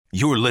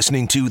You're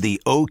listening to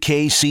the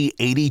OKC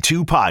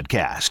 82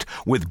 podcast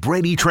with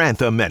Brady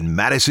Trantham and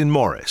Madison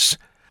Morris.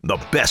 The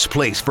best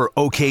place for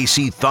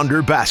OKC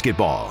Thunder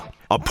basketball.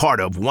 A part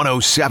of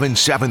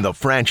 107.7 The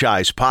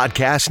Franchise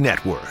Podcast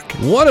Network.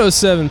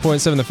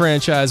 107.7 The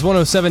Franchise,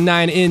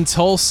 107.9 in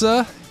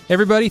Tulsa.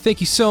 Everybody, thank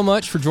you so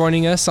much for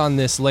joining us on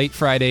this late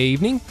Friday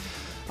evening.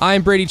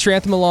 I'm Brady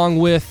Trantham along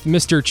with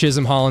Mr.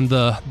 Chisholm Holland,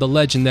 the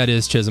legend that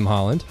is Chisholm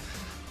Holland.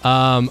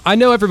 I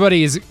know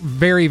everybody is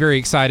very, very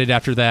excited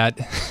after that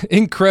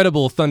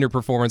incredible Thunder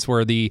performance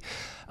where the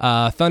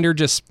Thunder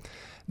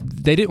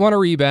they didn't want to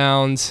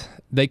rebound.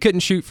 They couldn't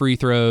shoot free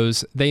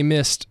throws. They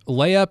missed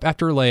layup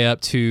after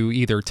layup to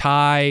either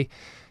tie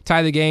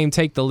the game,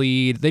 take the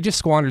lead. They just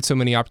squandered so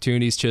many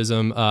opportunities,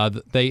 Chisholm.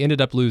 They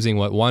ended up losing,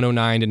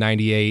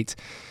 109-98.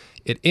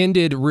 It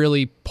ended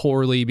really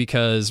poorly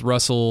because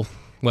Russell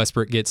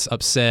Westbrook gets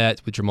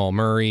upset with Jamal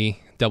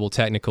Murray. Double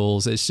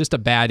technicals. It's just a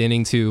bad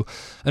ending to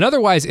an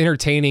otherwise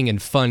entertaining and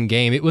fun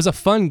game. It was a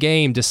fun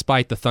game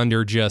despite the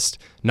Thunder just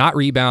not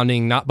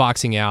rebounding, not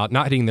boxing out,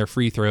 not hitting their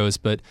free throws.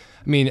 But,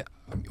 I mean,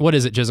 what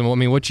is it, Chisholm? I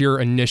mean, what's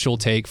your initial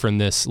take from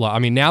this? I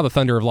mean, now the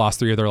Thunder have lost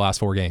 3 of their last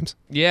 4 games.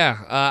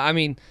 Yeah,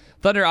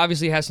 Thunder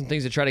obviously has some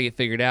things to try to get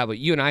figured out, but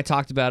you and I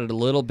talked about it a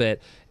little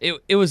bit.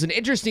 It was an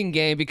interesting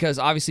game because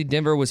obviously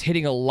Denver was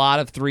hitting a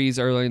lot of threes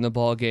early in the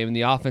ball game, and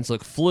the offense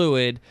looked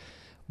fluid,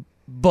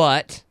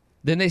 but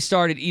then they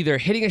started either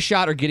hitting a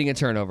shot or getting a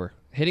turnover.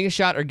 And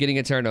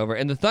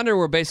the Thunder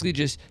were basically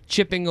just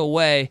chipping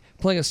away,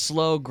 playing a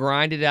slow,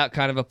 grinded out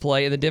kind of a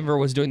play, and the Denver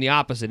was doing the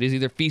opposite. It was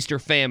either feast or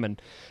famine.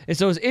 And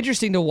so it was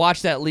interesting to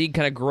watch that league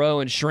kind of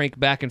grow and shrink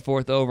back and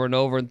forth over and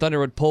over, and Thunder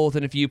would pull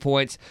within a few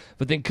points,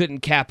 but then couldn't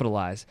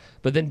capitalize.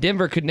 But then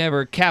Denver could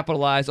never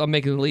capitalize on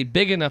making the lead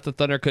big enough the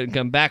Thunder couldn't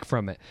come back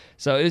from it.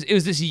 So it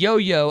was this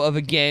yo-yo of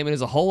a game, and it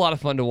was a whole lot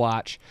of fun to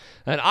watch.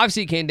 And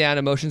obviously it came down,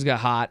 emotions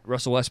got hot.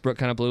 Russell Westbrook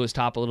kind of blew his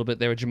top a little bit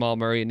there with Jamal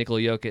Murray and Nikola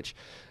Jokic.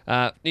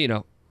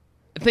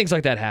 Things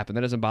like that happen.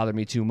 That doesn't bother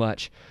me too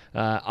much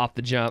off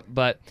the jump.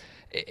 But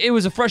it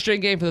was a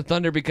frustrating game for the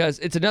Thunder because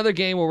it's another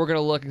game where we're going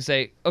to look and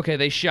say, okay,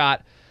 they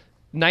shot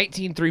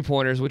 19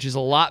 three-pointers, which is a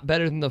lot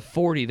better than the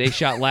 40 they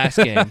shot last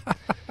game.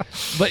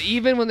 But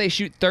even when they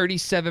shoot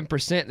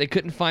 37%, they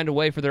couldn't find a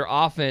way for their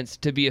offense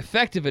to be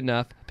effective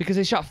enough because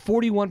they shot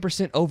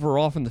 41%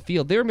 overall from the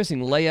field. They were missing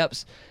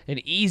layups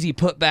and easy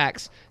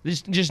putbacks,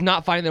 just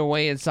not finding their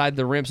way inside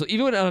the rim. So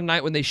even on a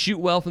night when they shoot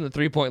well from the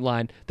three-point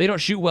line, they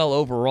don't shoot well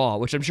overall,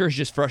 which I'm sure is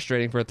just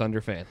frustrating for a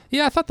Thunder fan.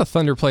 Yeah, I thought the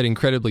Thunder played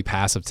incredibly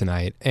passive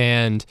tonight.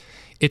 And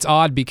it's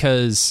odd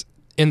because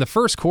in the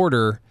first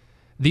quarter,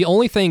 the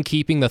only thing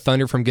keeping the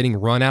Thunder from getting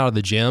run out of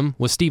the gym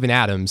was Steven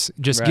Adams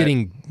just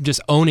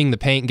owning the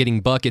paint, getting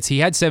buckets. He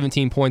had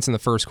 17 points in the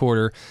first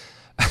quarter,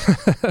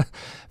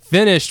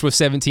 finished with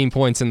 17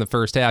 points in the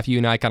first half. You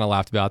and I kind of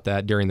laughed about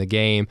that during the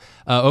game.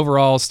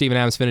 Overall, Steven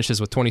Adams finishes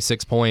with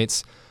 26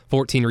 points,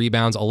 14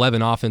 rebounds,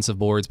 11 offensive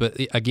boards. But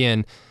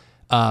again,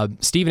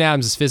 Steven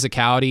Adams'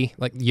 physicality,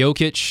 like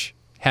Jokic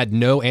had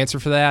no answer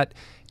for that,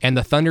 and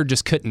the Thunder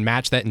just couldn't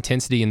match that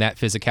intensity and that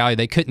physicality.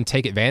 They couldn't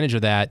take advantage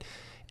of that.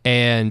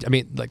 And, I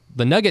mean, like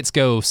the Nuggets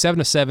go 7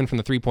 of 7 from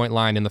the three-point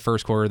line in the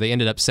first quarter. They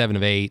ended up 7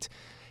 of 8.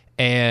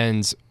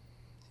 And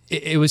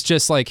it was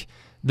just like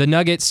the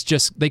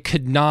Nuggets they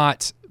could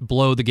not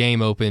blow the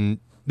game open.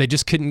 They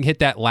just couldn't hit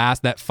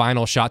that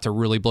final shot to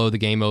really blow the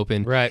game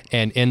open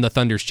and end the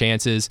Thunder's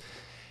chances.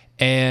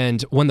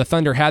 And when the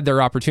Thunder had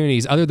their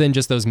opportunities, other than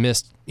just those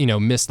missed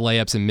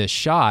layups and missed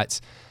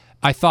shots,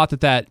 I thought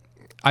that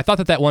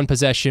one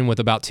possession with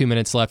about 2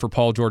 minutes left where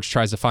Paul George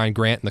tries to find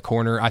Grant in the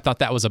corner, I thought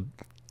that was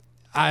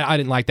I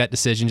didn't like that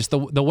decision. Just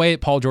the way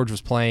Paul George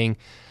was playing,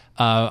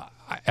 I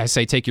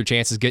say take your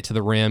chances, get to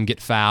the rim,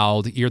 get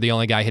fouled. You're the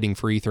only guy hitting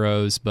free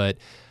throws. But,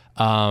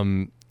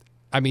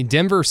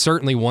 Denver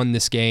certainly won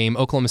this game.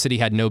 Oklahoma City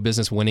had no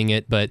business winning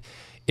it. But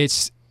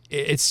it's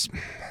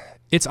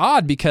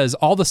odd because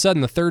all of a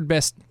sudden the third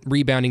best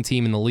rebounding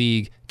team in the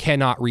league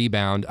cannot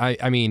rebound.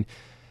 The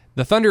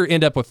Thunder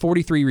end up with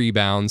 43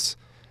 rebounds.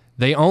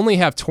 They only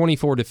have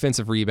 24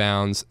 defensive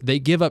rebounds. They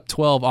give up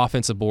 12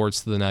 offensive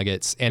boards to the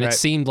Nuggets, and it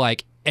seemed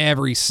like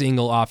every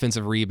single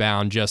offensive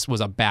rebound just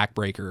was a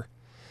backbreaker.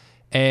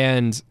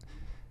 And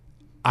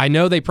I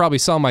know they probably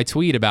saw my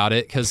tweet about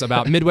it because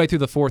about midway through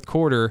the fourth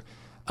quarter,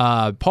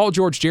 Paul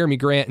George, Jeremy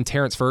Grant, and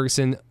Terrence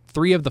Ferguson,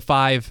 3 of the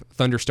 5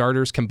 Thunder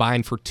starters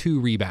combined for 2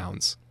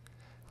 rebounds.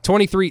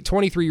 23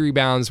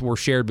 rebounds were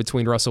shared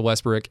between Russell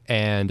Westbrook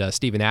and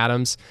Steven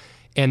Adams,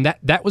 and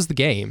that was the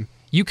game.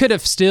 You could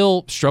have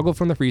still struggled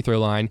from the free throw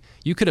line.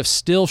 You could have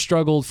still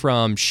struggled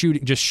from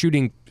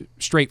shooting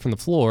straight from the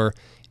floor.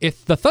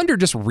 If the Thunder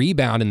just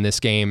rebound in this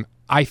game,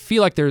 I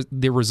feel like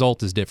the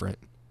result is different.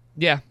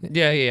 Yeah.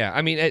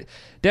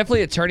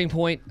 Definitely a turning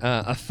point,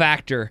 a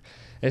factor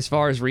as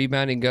far as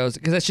rebounding goes,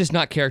 because that's just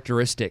not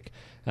characteristic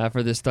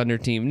for this Thunder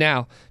team.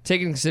 Now,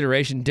 taking into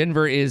consideration,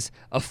 Denver is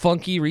a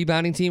funky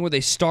rebounding team where they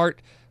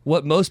start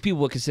what most people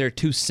would consider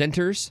 2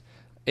 centers.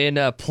 And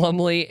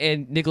Plumlee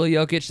and Nikola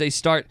Jokic, they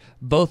start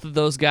both of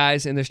those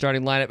guys in their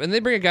starting lineup. And they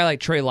bring a guy like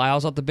Trey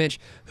Lyles off the bench,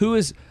 who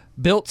is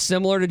built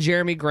similar to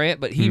Jeremy Grant,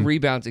 but he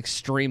rebounds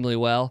extremely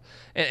well.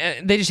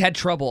 And they just had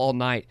trouble all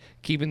night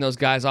keeping those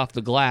guys off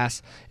the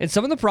glass. And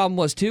some of the problem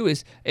was, too,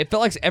 is it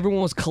felt like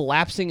everyone was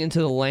collapsing into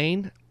the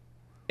lane.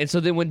 And so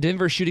then when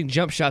Denver's shooting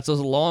jump shots, those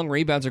long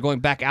rebounds are going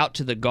back out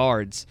to the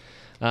guards.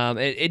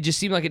 It just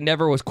seemed like it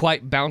never was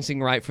quite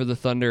bouncing right for the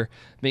Thunder,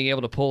 being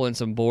able to pull in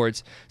some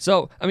boards.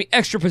 So, I mean,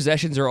 extra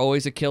possessions are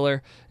always a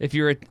killer if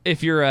you're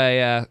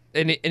an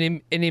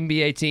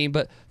NBA team.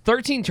 But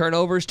 13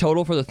 turnovers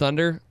total for the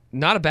Thunder,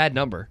 not a bad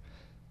number.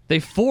 They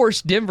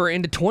forced Denver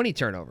into 20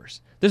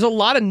 turnovers. There's a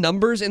lot of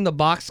numbers in the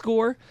box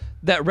score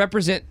that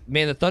represent,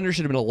 man, the Thunder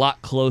should have been a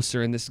lot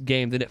closer in this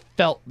game than it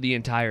felt the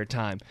entire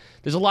time.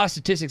 There's a lot of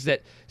statistics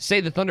that say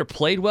the Thunder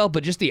played well,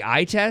 but just the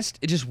eye test,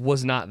 it just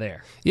was not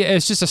there. Yeah,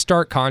 it's just a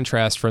stark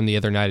contrast from the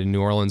other night in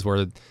New Orleans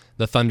where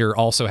the Thunder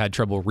also had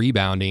trouble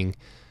rebounding.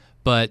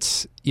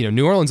 But,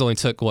 New Orleans only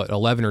took,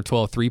 11 or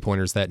 12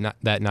 three-pointers that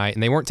night,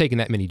 and they weren't taking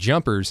that many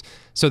jumpers,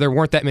 so there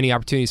weren't that many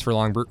opportunities for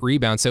long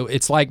rebounds. So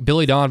it's like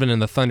Billy Donovan and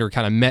the Thunder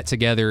kind of met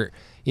together,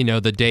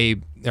 the day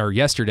or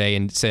yesterday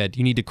and said,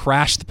 you need to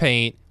crash the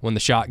paint when the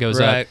shot goes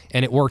up,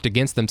 and it worked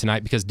against them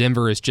tonight because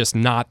Denver is just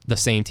not the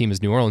same team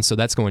as New Orleans, so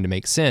that's going to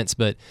make sense.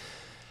 But,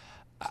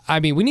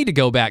 I mean, we need to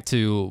go back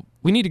to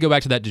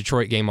that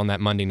Detroit game on that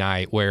Monday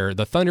night where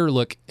the Thunder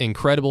look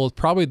incredible,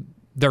 probably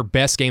their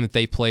best game that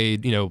they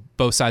played,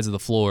 both sides of the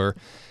floor.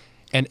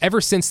 And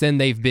ever since then,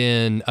 they've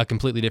been a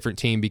completely different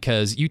team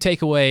because you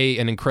take away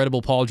an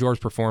incredible Paul George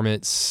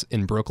performance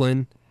in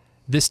Brooklyn,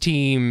 this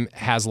team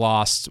has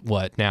lost,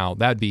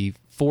 that'd be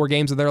 4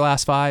 games of their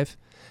last 5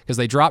 because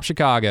they dropped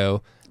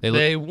Chicago.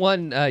 They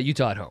won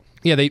Utah at home.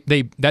 Yeah,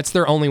 they that's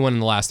their only one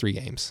in the last 3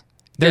 games.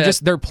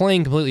 They're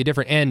playing completely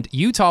different. And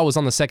Utah was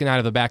on the second night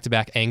of a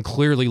back-to-back and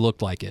clearly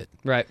looked like it.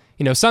 Right.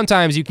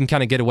 Sometimes you can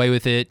kind of get away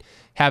with it,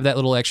 have that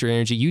little extra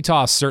energy.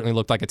 Utah certainly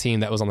looked like a team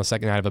that was on the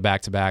second night of a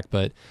back-to-back.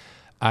 But,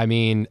 I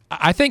mean,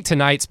 I think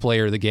tonight's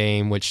player of the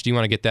game, which do you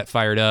want to get that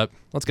fired up?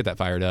 Let's get that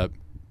fired up.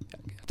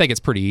 I think it's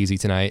pretty easy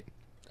tonight.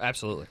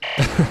 Absolutely.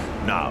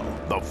 Now,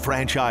 the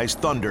Franchise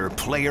Thunder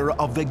player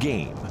of the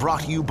game,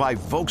 brought to you by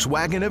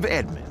Volkswagen of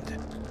Edmond.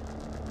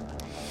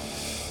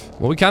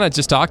 Well, we kind of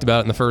just talked about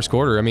it in the first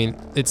quarter. I mean,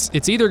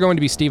 it's either going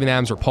to be Steven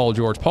Adams or Paul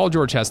George. Paul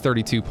George has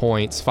 32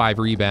 points, 5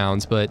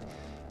 rebounds, but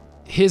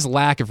his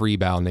lack of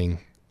rebounding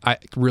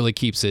really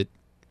keeps the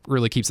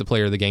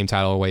player of the game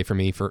title away from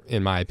me,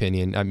 in my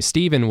opinion. I mean,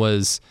 Steven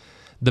was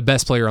the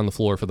best player on the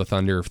floor for the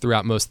Thunder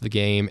throughout most of the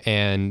game,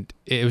 and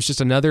it was just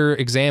another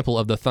example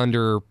of the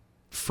Thunder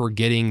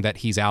forgetting that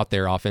he's out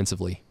there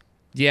offensively.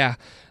 Yeah.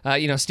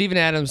 Steven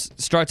Adams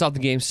starts off the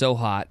game so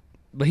hot,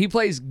 but he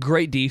plays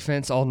great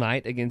defense all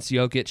night against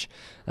Jokic,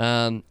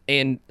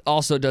 and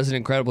also does an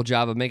incredible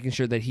job of making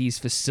sure that he's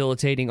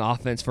facilitating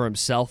offense for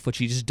himself, which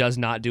he just does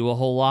not do a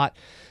whole lot.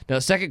 Now,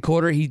 second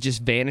quarter, he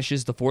just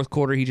vanishes. The fourth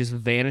quarter, he just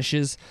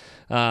vanishes.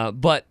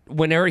 But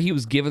whenever he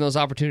was given those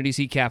opportunities,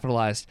 he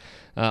capitalized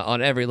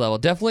on every level.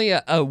 Definitely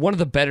one of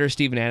the better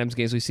Steven Adams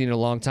games we've seen in a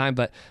long time,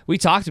 but we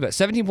talked about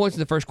 17 points in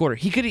the first quarter.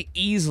 He could have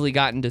easily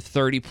gotten to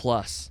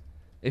 30-plus.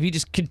 If he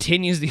just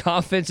continues the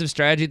offensive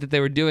strategy that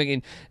they were doing,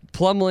 and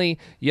Plumlee,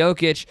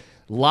 Jokic,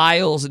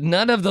 Lyles,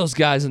 none of those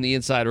guys on the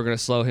inside were going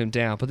to slow him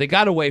down. But they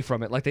got away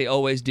from it like they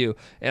always do.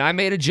 And I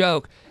made a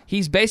joke.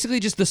 He's basically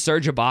just the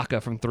Serge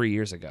Ibaka from 3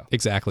 years ago.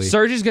 Exactly.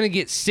 Serge is going to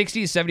get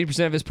 60 to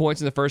 70% of his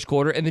points in the first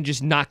quarter and then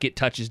just not get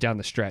touches down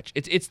the stretch.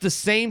 It's the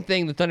same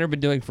thing the Thunder have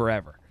been doing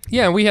forever.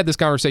 Yeah, and we had this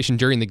conversation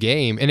during the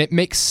game, and it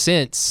makes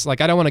sense.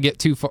 Like, I don't want to get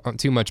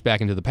too much back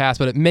into the past,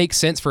 but it makes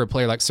sense for a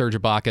player like Serge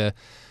Ibaka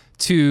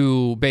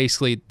to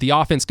basically, the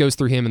offense goes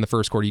through him in the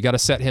first quarter. You got to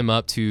set him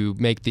up to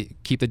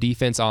keep the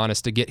defense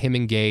honest, to get him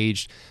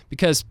engaged,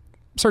 because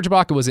Serge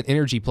Ibaka was an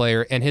energy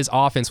player, and his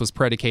offense was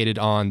predicated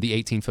on the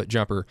 18-foot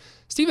jumper.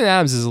 Steven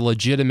Adams is a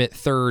legitimate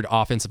third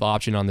offensive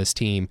option on this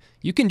team.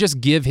 You can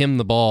just give him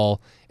the ball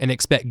and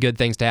expect good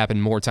things to happen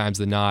more times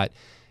than not.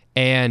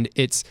 And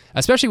it's,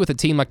 especially with a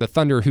team like the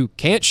Thunder who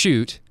can't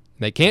shoot,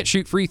 they can't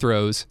shoot free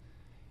throws.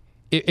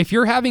 If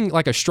you're having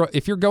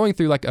if you're going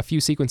through like a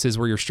few sequences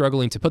where you're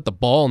struggling to put the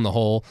ball in the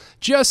hole,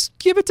 just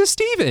give it to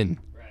Steven.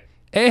 Right.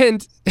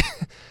 And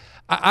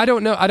I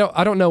don't know. I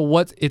don't know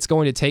what it's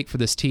going to take for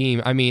this team.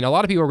 I mean, a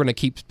lot of people are going to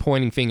keep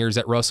pointing fingers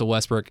at Russell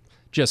Westbrook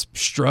just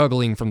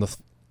struggling from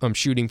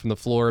shooting from the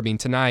floor. I mean,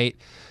 tonight,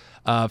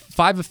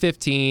 5 of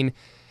 15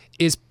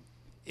 is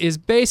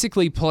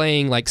basically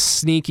playing like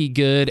sneaky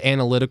good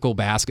analytical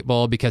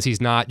basketball because he's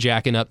not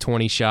jacking up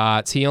 20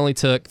 shots. He only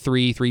took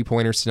 3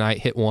 3-pointers tonight,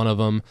 hit one of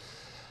them.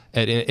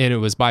 And it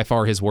was by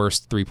far his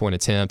worst 3-point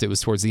attempt. It was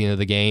towards the end of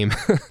the game.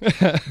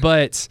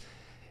 But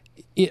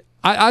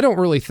I don't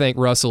really think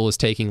Russell is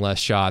taking less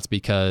shots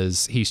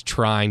because he's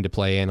trying to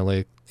play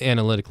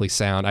analytically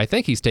sound. I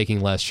think he's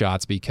taking less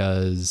shots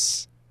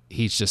because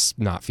he's just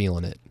not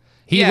feeling it.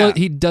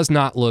 He does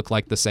not look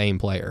like the same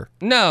player.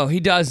 No,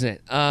 he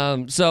doesn't.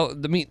 So,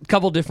 I mean, a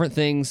couple different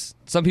things.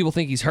 Some people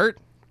think he's hurt.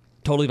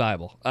 Totally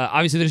viable.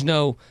 Obviously, there's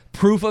no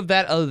proof of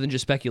that other than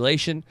just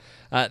speculation.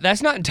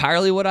 That's not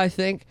entirely what I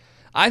think.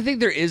 I think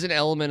there is an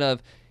element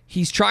of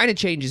he's trying to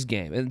change his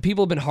game, and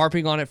people have been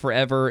harping on it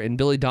forever, and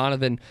Billy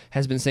Donovan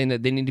has been saying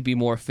that they need to be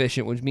more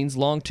efficient, which means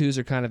long twos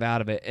are kind of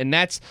out of it. And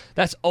that's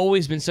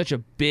always been such a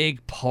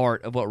big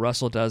part of what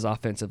Russell does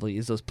offensively,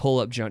 is those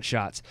pull-up jump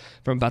shots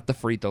from about the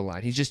free throw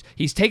line.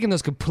 He's taken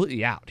those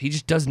completely out. He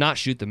just does not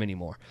shoot them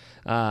anymore.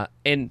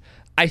 And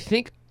I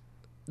think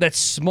that's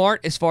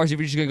smart as far as if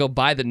you're just going to go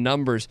by the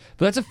numbers,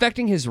 but that's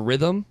affecting his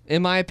rhythm,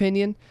 in my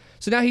opinion.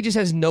 So now he just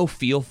has no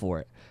feel for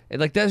it. And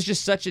like, that's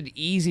just such an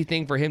easy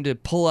thing for him to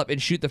pull up and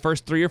shoot the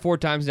first 3 or 4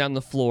 times down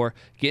the floor,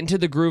 get into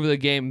the groove of the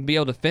game, and be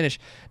able to finish.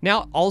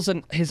 Now, all of a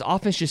sudden, his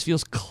offense just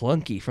feels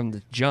clunky from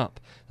the jump.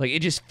 Like,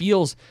 it just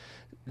feels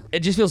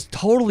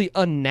totally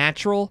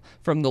unnatural,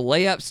 from the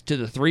layups to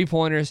the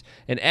three-pointers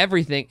and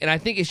everything. And I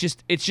think it's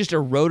just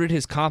eroded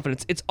his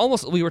confidence. It's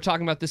almost, we were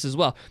talking about this as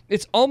well,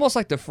 it's almost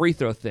like the free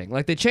throw thing.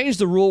 Like, they changed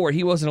the rule where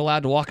he wasn't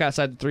allowed to walk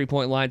outside the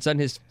three-point line.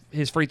 Suddenly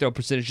his free throw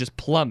percentage just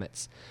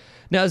plummets.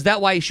 Now, is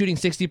that why he's shooting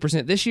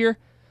 60% this year?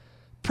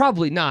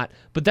 Probably not,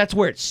 but that's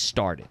where it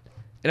started.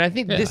 And I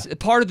think this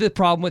part of the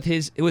problem with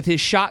his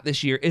shot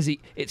this year is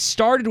it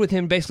started with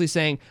him basically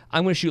saying,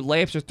 I'm going to shoot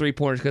layups or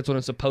three-pointers because that's what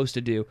I'm supposed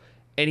to do.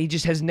 And he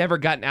just has never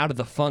gotten out of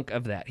the funk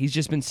of that. He's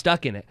just been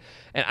stuck in it.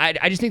 And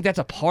I just think that's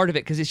a part of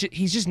it, because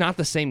he's just not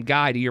the same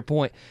guy, to your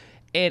point.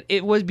 And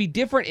it would be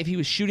different if he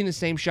was shooting the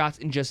same shots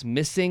and just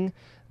missing.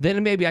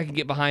 Then maybe I can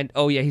get behind,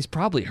 oh yeah, he's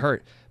probably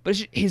hurt. But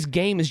his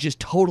game is just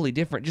totally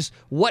different. Just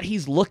what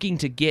he's looking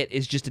to get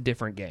is just a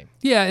different game.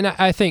 Yeah, and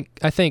I think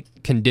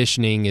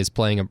conditioning is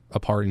playing a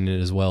part in it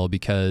as well,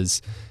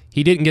 because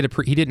he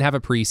didn't have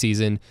a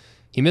preseason.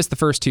 He missed the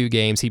first 2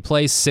 games. He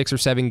plays 6 or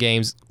 7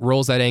 games,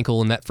 rolls that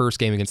ankle in that first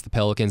game against the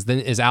Pelicans, then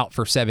is out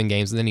for 7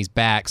 games, and then he's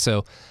back.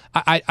 So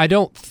I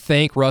don't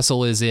think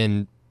Russell is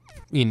in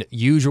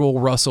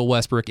usual Russell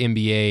Westbrook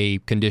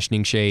NBA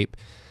conditioning shape.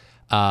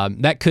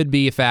 That could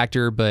be a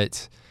factor,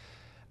 but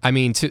I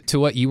mean, to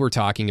what you were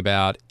talking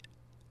about,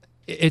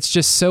 it's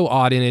just so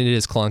odd, and it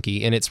is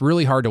clunky, and it's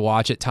really hard to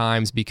watch at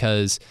times,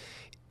 because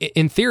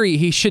in theory,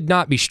 he should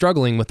not be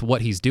struggling with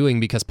what he's doing,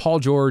 because Paul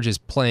George is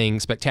playing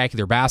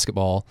spectacular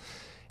basketball,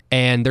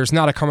 and there's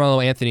not a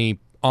Carmelo Anthony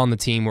on the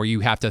team where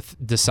you have to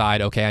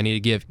decide, okay, I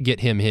need to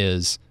get him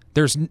his.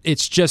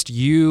 It's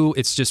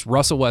just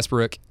Russell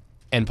Westbrook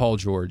and Paul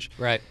George.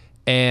 Right.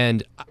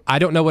 And I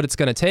don't know what it's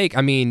going to take.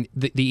 I mean,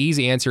 the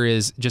easy answer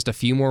is just a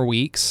few more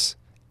weeks,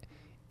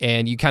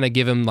 and you kind of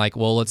give him like,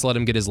 well, let's let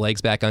him get his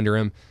legs back under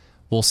him.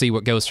 We'll see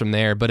what goes from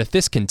there. But if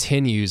this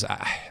continues,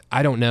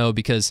 I don't know,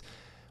 because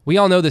we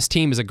all know this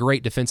team is a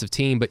great defensive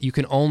team, but you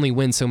can only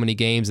win so many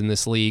games in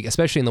this league,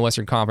 especially in the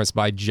Western Conference,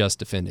 by just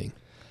defending.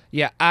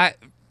 Yeah,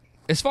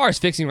 as far as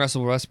fixing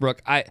Russell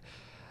Westbrook, I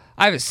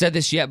haven't said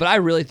this yet, but I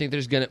really think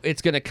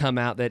it's gonna come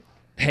out that,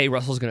 hey,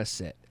 Russell's gonna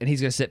sit, and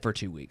he's gonna sit for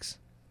 2 weeks.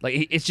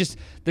 Like, it's just,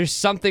 there's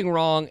something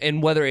wrong,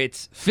 and whether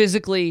it's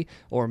physically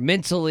or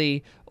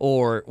mentally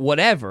or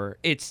whatever,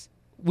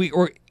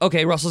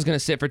 okay, Russell's going to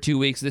sit for 2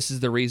 weeks. This is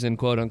the reason,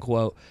 quote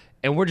unquote,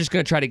 and we're just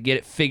going to try to get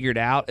it figured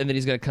out, and then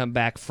he's going to come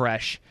back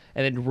fresh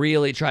and then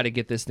really try to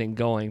get this thing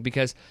going.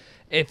 Because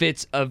if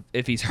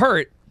he's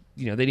hurt,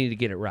 they need to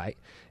get it right.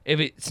 If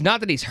it's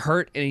not that he's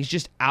hurt and he's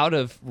just out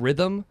of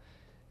rhythm,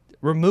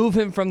 remove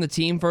him from the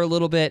team for a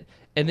little bit,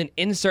 and then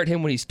insert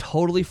him when he's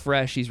totally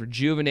fresh, he's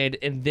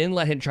rejuvenated, and then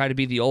let him try to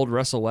be the old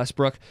Russell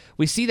Westbrook.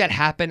 We see that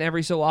happen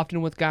every so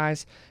often with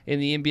guys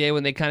in the NBA.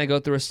 When they kind of go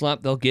through a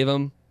slump, they'll give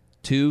them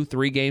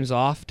 2-3 games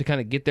off to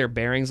kind of get their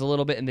bearings a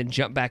little bit and then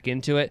jump back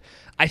into it.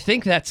 I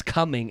think that's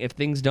coming if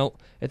things don't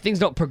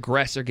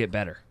progress or get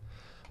better.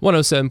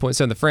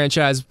 107.7 The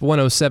Franchise,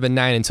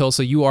 107.9 in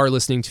Tulsa. You are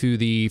listening to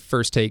the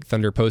First Take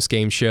Thunder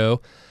postgame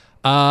show.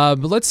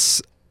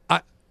 But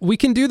we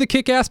can do the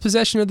kick-ass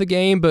possession of the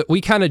game, but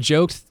we kind of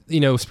joked,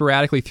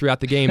 sporadically throughout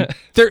the game.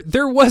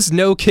 There was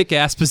no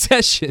kick-ass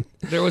possession.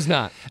 There was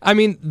not. I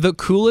mean, the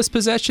coolest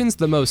possessions,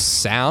 the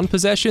most sound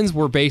possessions,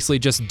 were basically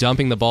just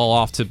dumping the ball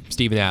off to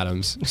Steven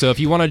Adams. So if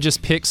you want to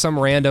just pick some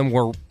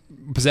random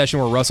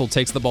possession where Russell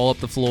takes the ball up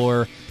the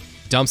floor,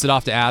 dumps it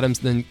off to Adams,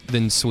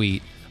 then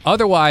sweet.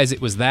 Otherwise, it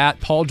was that,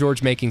 Paul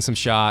George making some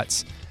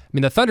shots. I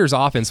mean, the Thunder's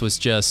offense was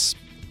just,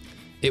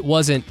 it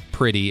wasn't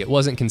pretty. It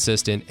wasn't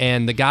consistent.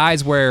 And the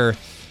guys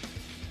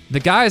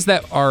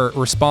that are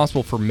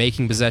responsible for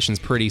making possessions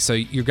pretty, so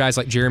your guys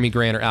like Jeremy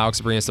Grant or Alex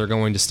Abrinas, they're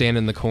going to stand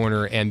in the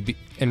corner and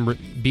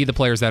be the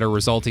players that are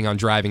resulting on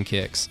driving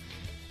kicks.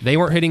 They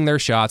weren't hitting their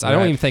shots. Right. I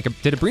don't even think,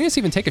 did Abrinas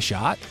even take a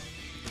shot?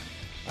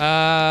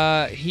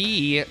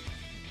 He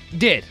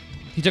did.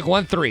 He took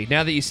 1 3.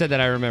 Now that you said that,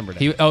 I remembered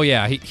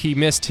it. He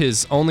missed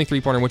his only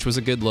three-pointer, which was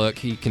a good look.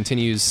 He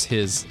continues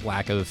his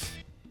lack of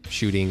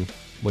shooting,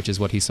 which is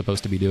what he's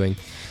supposed to be doing.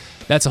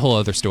 That's a whole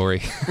other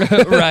story.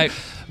 Right.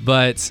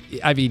 But,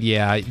 I mean,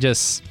 yeah,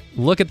 just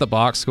look at the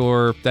box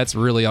score. That's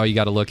really all you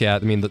got to look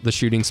at. I mean, the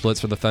shooting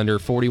splits for the Thunder,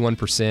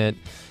 41%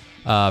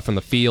 from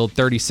the field,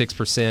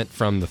 36%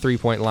 from the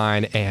three-point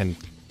line, and,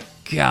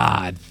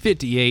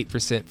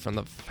 58% from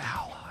the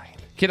foul line.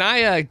 Can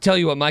I tell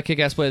you what my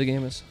kick-ass play of the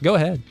game is? Go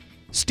ahead.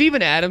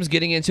 Steven Adams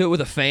getting into it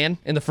with a fan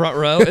in the front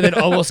row and then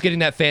almost getting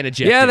that fan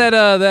ejected. Yeah,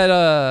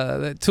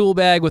 that tool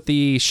bag with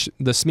the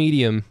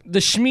Schmedium. The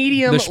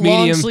Schmedium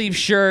long sleeve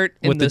shirt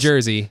with the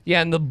jersey.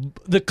 Yeah, and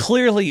the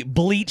clearly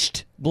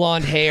bleached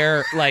blonde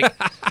hair, like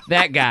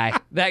that guy.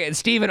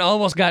 Steven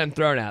almost got him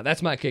thrown out.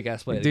 That's my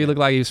kick-ass play. Dude looked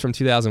like he was from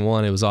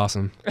 2001. It was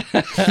awesome.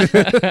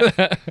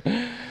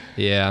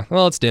 Yeah.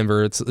 Well, it's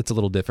Denver. It's a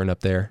little different up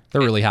there.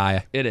 They're really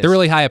high. It is. They're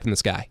really high up in the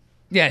sky.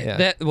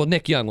 Yeah.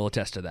 Nick Young will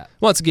attest to that.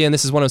 Once again,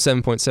 this is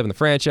 107.7 The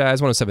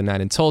Franchise, 107.9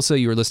 in Tulsa.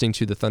 You are listening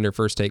to the Thunder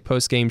First Take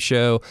post-game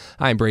show.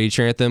 I'm Brady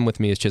Trantham. With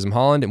me is Chisholm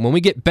Holland. And when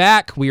we get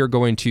back, we are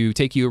going to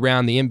take you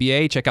around the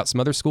NBA, check out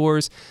some other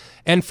scores,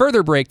 and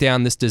further break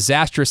down this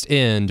disastrous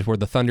end where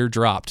the Thunder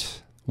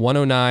dropped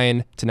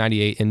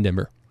 109-98 in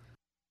Denver.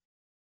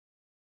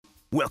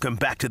 Welcome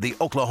back to the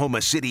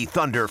Oklahoma City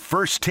Thunder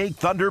First Take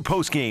Thunder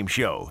postgame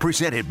show,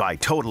 presented by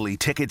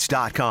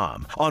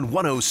TotallyTickets.com on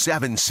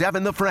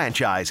 107.7 The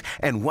Franchise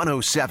and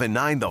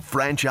 107.9 The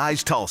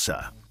Franchise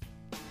Tulsa.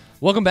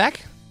 Welcome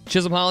back.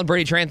 Chisholm Holland,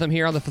 Brady Trantham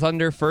here on the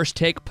Thunder First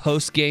Take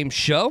postgame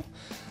show.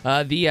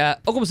 The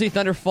Oklahoma City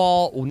Thunder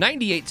fall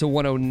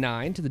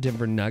 98-109 to the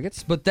Denver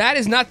Nuggets, but that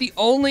is not the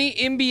only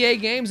NBA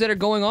games that are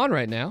going on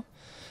right now.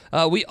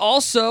 We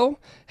also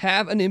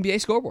have an NBA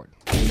scoreboard.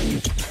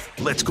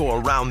 Let's go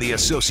around the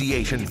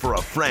association for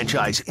a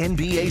franchise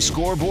NBA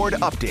scoreboard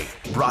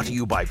update. Brought to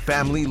you by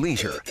Family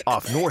Leisure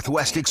off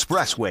Northwest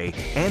Expressway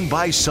and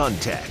by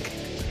SunTech.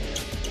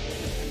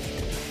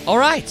 All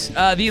right.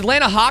 The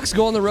Atlanta Hawks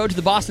go on the road to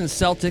the Boston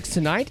Celtics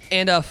tonight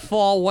and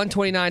fall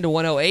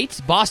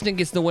 129-108. Boston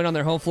gets the win on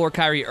their home floor.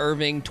 Kyrie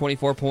Irving,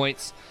 24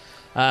 points,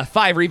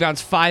 5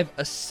 rebounds, 5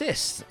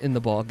 assists in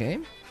the ball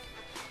game.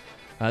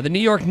 The New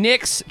York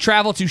Knicks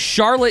travel to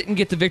Charlotte and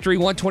get the victory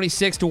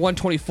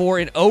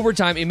 126-124 in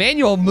overtime.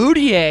 Emmanuel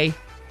Mudiay,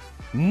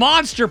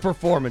 monster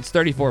performance,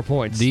 34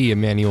 points. The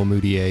Emmanuel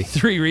Mudiay.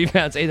 3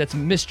 rebounds. Hey, that's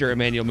Mr.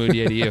 Emmanuel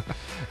Mudiay to you.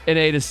 And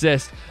 8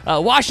 assists.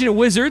 Washington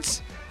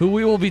Wizards, who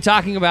we will be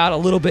talking about a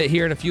little bit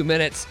here in a few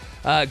minutes,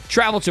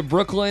 travel to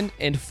Brooklyn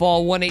and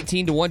fall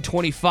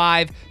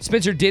 118-125.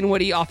 Spencer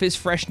Dinwiddie off his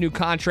fresh new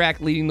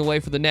contract, leading the way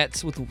for the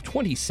Nets with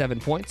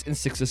 27 points and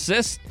 6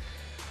 assists.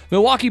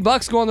 Milwaukee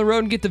Bucks go on the road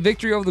and get the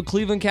victory over the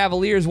Cleveland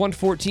Cavaliers,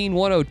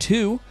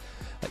 114-102.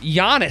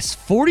 Giannis,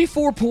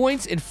 44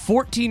 points and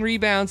 14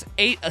 rebounds,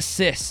 8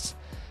 assists,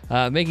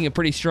 making a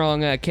pretty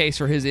strong case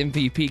for his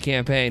MVP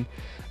campaign.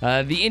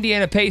 The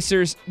Indiana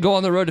Pacers go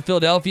on the road to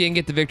Philadelphia and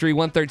get the victory,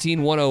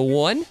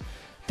 113-101.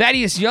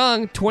 Thaddeus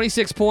Young,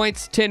 26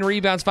 points, 10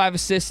 rebounds, 5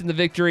 assists in the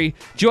victory.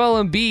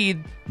 Joel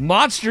Embiid,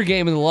 monster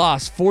game in the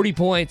loss, 40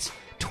 points,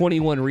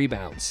 21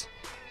 rebounds.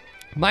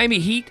 Miami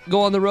Heat go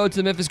on the road to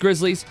the Memphis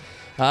Grizzlies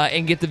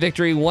and get the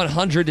victory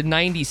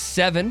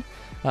 100-97.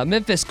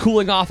 Memphis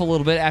cooling off a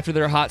little bit after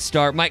their hot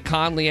start. Mike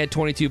Conley had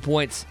 22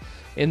 points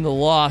in the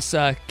loss.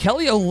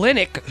 Kelly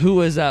Olynyk, who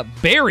was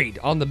buried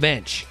on the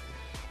bench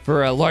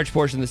for a large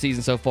portion of the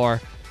season so far,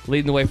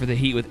 leading the way for the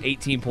Heat with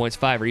 18 points,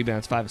 5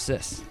 rebounds, 5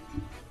 assists.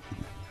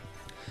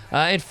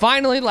 And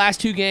finally,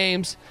 last 2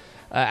 games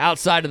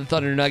outside of the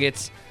Thunder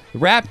Nuggets.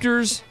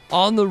 Raptors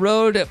on the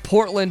road at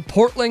Portland.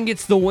 Portland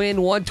gets the win,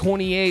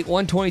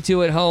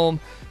 128-122 at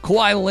home.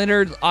 Kawhi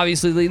Leonard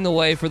obviously leading the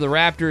way for the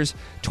Raptors,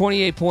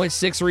 28 points,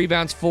 6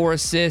 rebounds, 4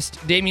 assists.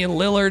 Damian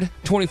Lillard,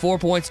 24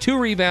 points, 2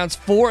 rebounds,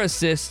 4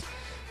 assists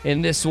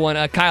in this one.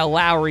 Kyle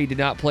Lowry did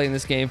not play in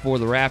this game for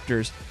the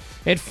Raptors.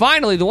 And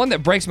finally, the one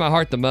that breaks my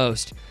heart the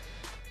most,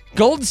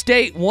 Golden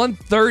State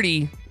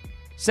 130,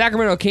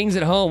 Sacramento Kings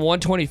at home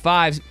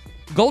 125.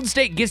 Golden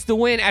State gets the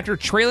win after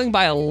trailing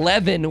by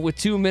 11 with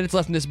 2 minutes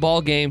left in this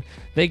ball game.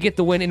 They get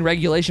the win in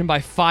regulation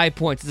by 5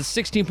 points. It's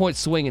a 16-point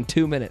swing in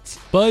 2 minutes.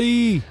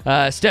 Buddy!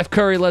 Steph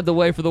Curry led the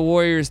way for the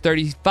Warriors,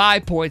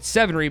 35 points,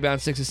 7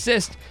 rebounds, 6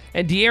 assists.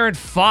 And De'Aaron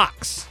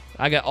Fox.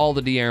 I got all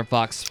the De'Aaron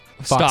Fox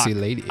stock. Foxy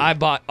lady. I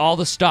bought all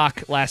the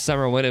stock last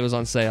summer when it was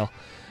on sale.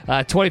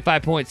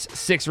 25 points,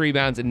 6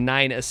 rebounds, and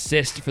 9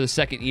 assists for the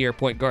second-year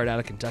point guard out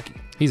of Kentucky.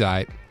 He's all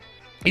right.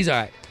 He's all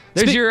right.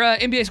 There's your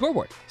NBA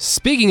scoreboard.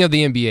 Speaking of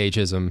the NBA,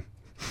 Chisholm.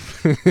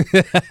 Oh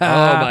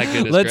my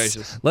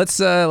goodness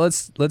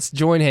gracious! Let's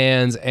join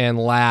hands and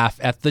laugh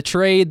at the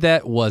trade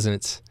that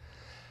wasn't.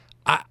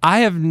 I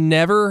have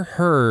never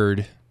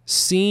heard,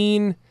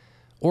 seen,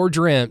 or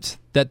dreamt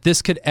that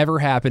this could ever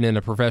happen in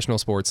a professional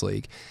sports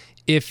league.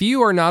 If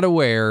you are not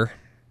aware,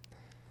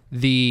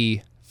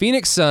 the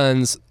Phoenix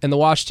Suns and the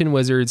Washington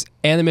Wizards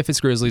and the Memphis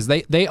Grizzlies,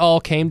 they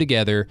all came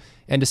together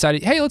and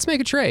decided, hey, let's make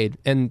a trade.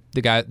 And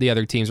the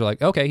other teams were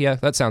like, okay, yeah,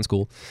 that sounds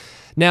cool.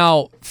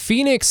 Now,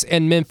 Phoenix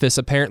and Memphis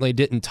apparently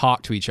didn't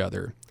talk to each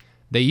other.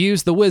 They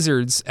used the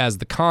Wizards as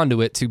the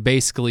conduit to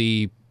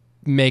basically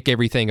make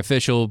everything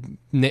official,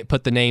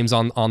 put the names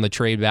on the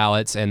trade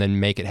ballots, and then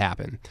make it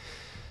happen.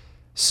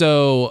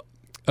 So,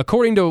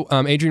 according to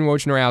Adrian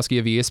Wojnarowski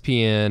of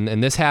ESPN,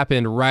 and this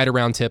happened right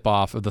around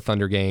tip-off of the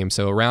Thunder game,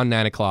 so around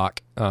 9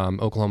 o'clock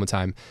Oklahoma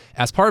time,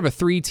 as part of a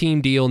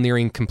 3-team deal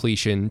nearing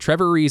completion,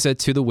 Trevor Ariza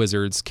to the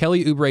Wizards,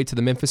 Kelly Oubre to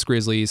the Memphis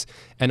Grizzlies,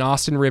 and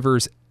Austin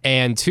Rivers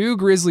and 2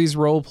 Grizzlies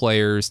role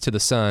players to the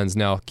Suns.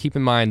 Now, keep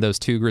in mind those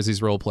 2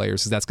 Grizzlies role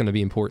players, because that's going to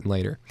be important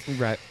later.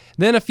 Right.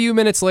 Then a few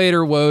minutes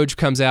later, Woj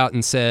comes out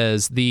and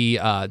says the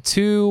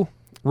 2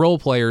 role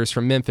players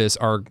from Memphis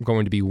are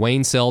going to be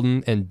Wayne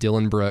Selden and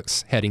Dillon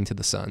Brooks heading to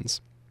the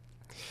Suns.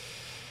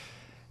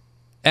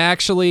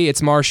 Actually,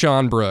 it's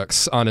Marshawn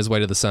Brooks on his way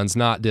to the Suns,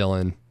 not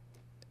Dillon.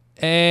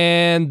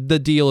 And the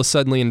deal is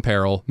suddenly in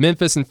peril.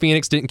 Memphis and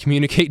Phoenix didn't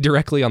communicate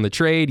directly on the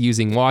trade,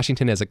 using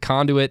Washington as a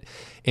conduit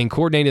in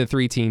coordinating the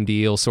 3-team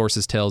deal,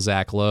 sources tell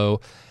Zach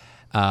Lowe.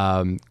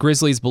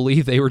 Grizzlies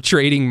believe they were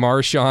trading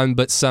Marshawn,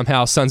 but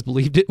somehow Suns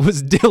believed it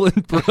was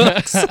Dillon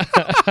Brooks. And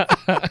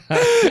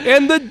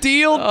the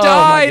deal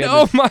died.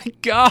 Oh, my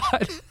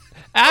God.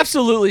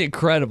 Absolutely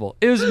incredible.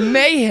 It was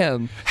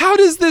mayhem. How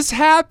does this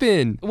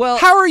happen? Well,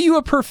 how are you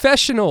a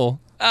professional?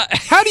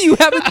 How do you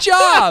have a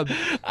job?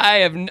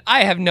 I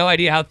have no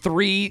idea how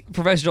 3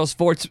 professional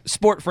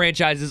sport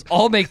franchises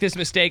all make this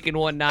mistake in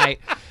one night.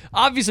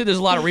 Obviously, there's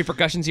a lot of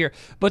repercussions here.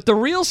 But the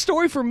real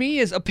story for me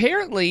is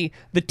apparently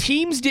the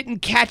teams didn't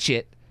catch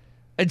it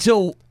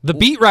until the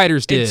beat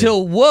writers did.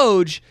 Until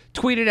Woj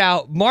tweeted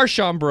out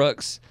Marshawn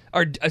Brooks,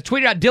 or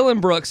tweeted out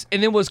Dillon Brooks,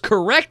 and then was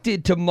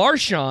corrected to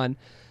Marshawn.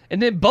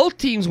 And then both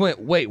teams went,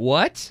 wait,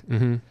 what?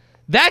 Mm-hmm.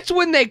 That's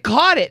when they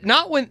caught it.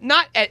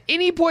 Not at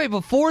any point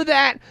before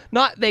that.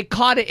 They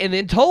caught it and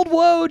then told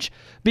Woj.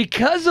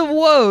 Because of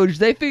Woj,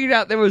 they figured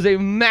out there was a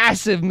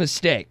massive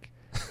mistake.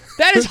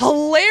 That is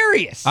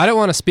hilarious. I don't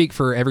want to speak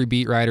for every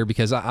beat writer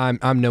because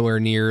I'm nowhere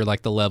near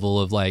like the level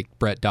of like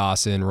Brett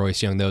Dawson,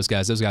 Royce Young, those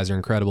guys. Those guys are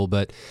incredible,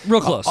 but real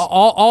close.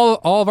 All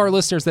of our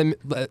listeners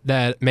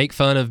that make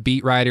fun of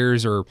beat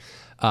writers or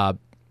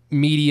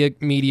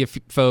media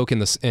folk in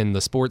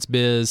the sports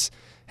biz.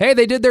 Hey,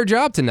 they did their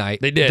job tonight.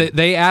 They did.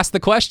 They asked the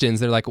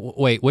questions. They're like,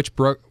 wait, which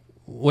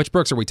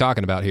Brooks are we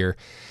talking about here?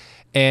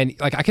 And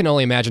like, I can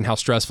only imagine how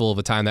stressful of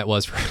a time that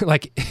was.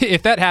 Like,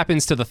 if that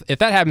happens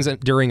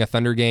during a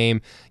Thunder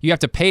game, you have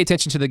to pay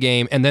attention to the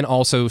game and then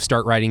also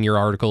start writing your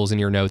articles and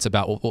your notes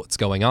about what's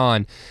going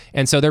on.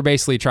 And so they're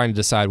basically trying to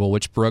decide, well,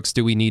 which Brooks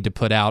do we need to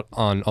put out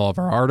on all of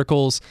our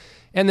articles?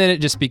 And then it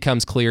just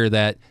becomes clear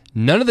that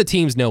none of the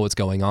teams know what's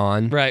going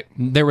on. Right.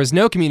 There was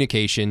no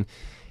communication,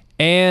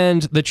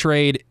 and the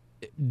trade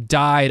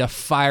died a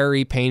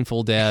fiery,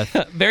 painful death.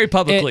 Very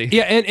publicly.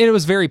 And it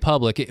was very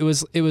public. It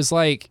was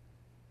like,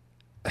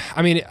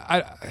 I mean,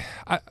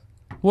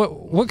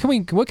 what can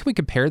we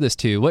compare this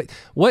to?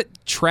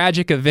 What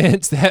tragic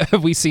events that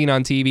have we seen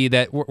on TV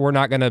that we're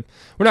not gonna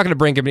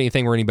bring up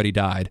anything where anybody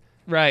died?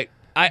 Right.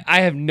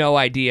 I have no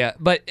idea,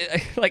 but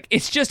like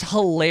it's just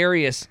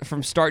hilarious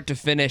from start to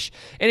finish.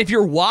 And if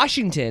you're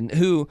Washington,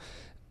 who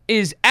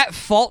is at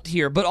fault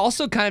here, but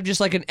also kind of just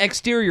like an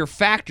exterior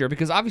factor,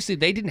 because obviously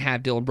they didn't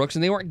have Dillon Brooks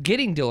and they weren't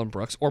getting Dillon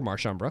Brooks or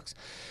Marshawn Brooks,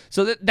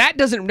 so that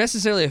doesn't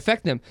necessarily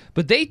affect them.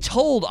 But they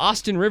told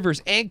Austin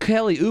Rivers and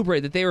Kelly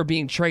Oubre that they were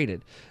being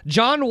traded.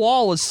 John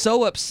Wall was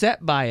so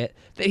upset by it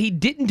that he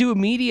didn't do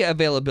media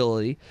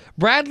availability.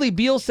 Bradley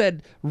Beal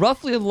said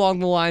roughly along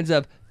the lines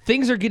of,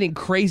 "Things are getting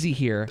crazy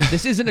here.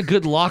 This isn't a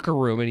good locker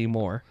room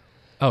anymore."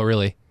 Oh,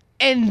 really?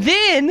 And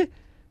then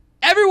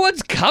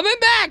everyone's coming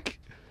back.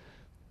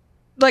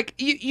 Like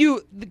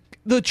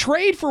the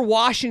trade for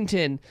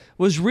Washington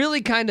was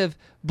really kind of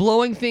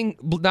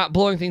not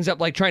blowing things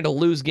up, like trying to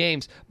lose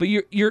games, but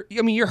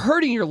you're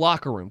hurting your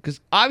locker room, because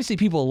obviously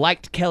people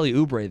liked Kelly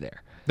Oubre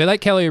there. They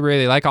like Kelly Oubre.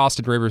 They like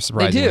Austin Rivers.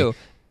 Surprisingly, they do.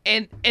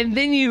 And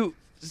then you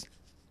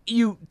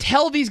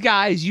tell these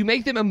guys, you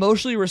make them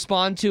emotionally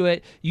respond to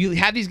it. You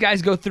have these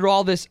guys go through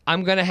all this.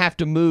 I'm gonna have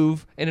to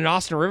move. In an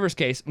Austin Rivers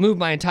case, move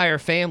my entire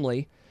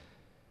family.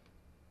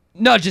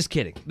 No, just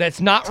kidding.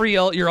 That's not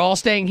real. You're all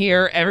staying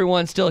here.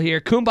 Everyone's still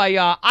here.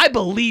 Kumbaya. I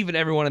believe in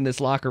everyone in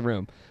this locker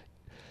room.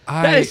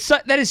 That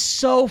is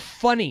so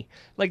funny.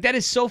 Like, that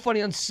is so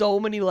funny on so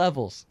many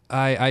levels.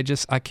 I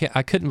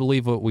couldn't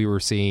believe what we were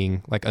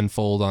seeing like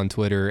unfold on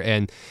Twitter,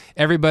 and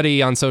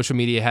everybody on social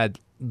media had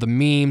the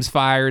memes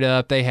fired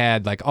up. They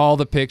had like all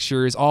the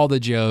pictures, all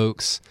the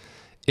jokes.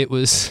 It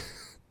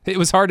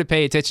was hard to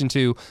pay attention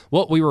to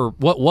what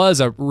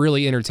was a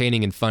really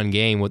entertaining and fun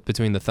game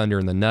between the Thunder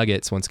and the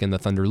Nuggets. Once again, the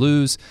Thunder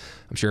lose.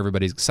 I'm sure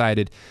everybody's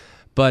excited.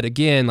 But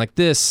again, like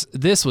this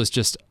was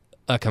just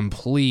a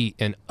complete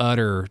and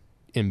utter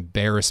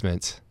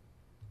embarrassment.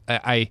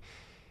 And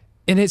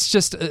it's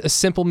just a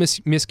simple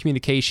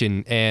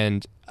miscommunication.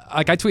 And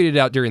like I tweeted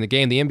out during the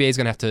game, the NBA is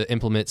going to have to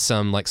implement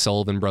some like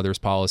Sullivan Brothers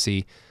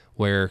policy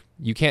where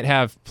you can't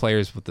have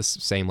players with the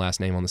same last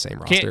name on the same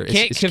roster.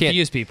 Can't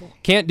confuse people.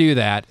 Can't do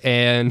that,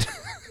 and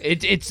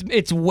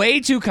it's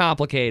way too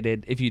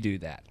complicated if you do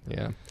that.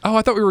 Yeah. Oh,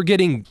 I thought we were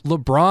getting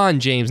LeBron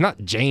James, not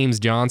James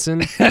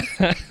Johnson.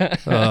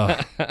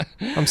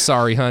 I'm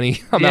sorry,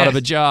 honey. I'm out of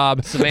a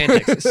job.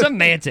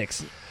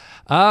 Semantics.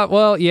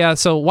 Well, yeah.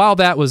 So while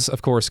that was,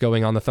 of course,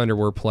 going on, the Thunder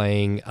were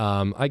playing.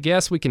 I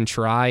guess we can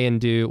try and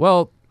do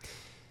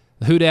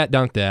who dat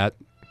dunk that.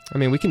 I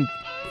mean, we can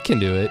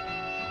do it.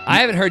 I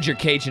haven't heard your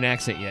Cajun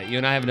accent yet. You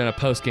and I haven't done a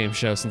post-game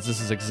show since this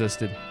has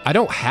existed. I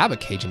don't have a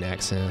Cajun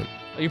accent.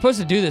 You're supposed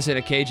to do this in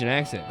a Cajun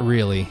accent.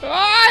 Really?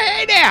 Oh,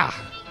 hey now!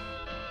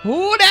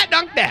 Who that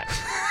dunked that?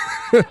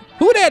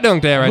 Who that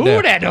dunked that right there?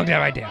 Who that dunked that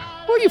right there?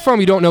 Where you from?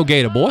 You don't know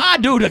Gator, boy. I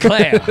do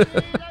declare.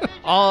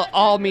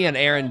 all me and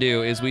Aaron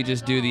do is we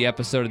just do the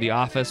episode of The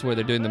Office where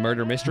they're doing the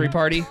murder mystery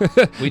party.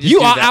 We just You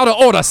do are that. out of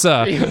order,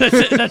 sir.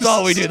 That's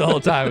all we do the whole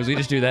time is we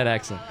just do that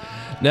accent.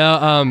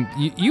 No,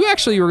 you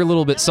actually were a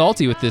little bit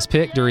salty with this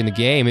pick during the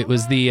game. It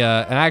was the,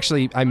 and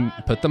actually I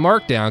put the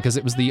mark down because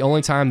it was the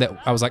only time that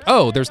I was like,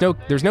 oh, there's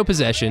no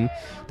possession.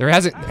 There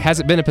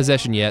hasn't been a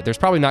possession yet. There's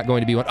probably not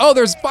going to be one. Oh,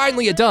 there's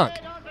finally a dunk.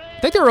 I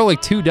think there were only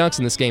 2 dunks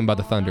in this game by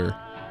the Thunder.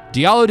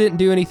 Diallo didn't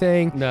do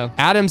anything. No.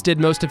 Adams did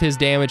most of his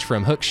damage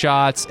from hook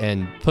shots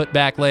and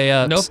put-back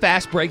layups. No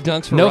fast break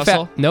dunks from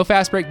Russell. No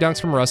fast break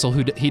dunks from Russell,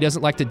 he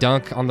doesn't like to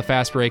dunk on the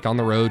fast break on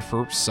the road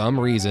for some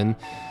reason.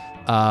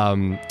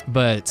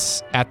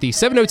 But at the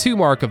 7:02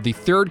 mark of the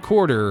third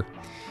quarter,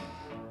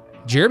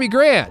 Jeremy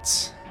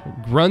Grant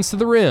runs to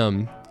the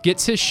rim,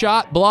 gets his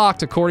shot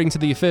blocked, according to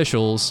the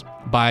officials,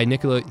 by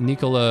Nikola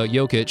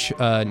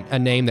Jokic, a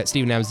name that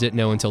Steven Adams didn't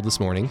know until this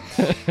morning.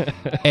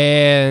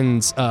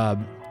 And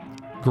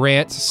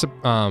Grant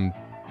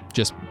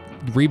just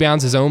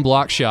rebounds his own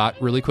block shot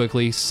really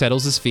quickly,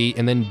 settles his feet,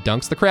 and then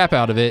dunks the crap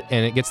out of it,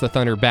 and it gets the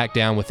Thunder back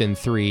down within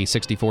 3,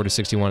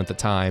 64-61 at the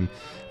time.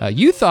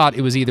 You thought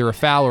it was either a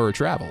foul or a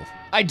travel.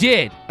 I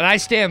did, and I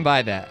stand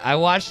by that. I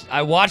watched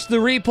the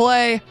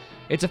replay.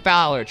 It's a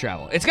foul or a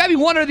travel. It's got to be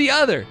one or the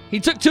other. He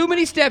took too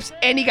many steps,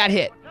 and he got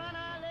hit.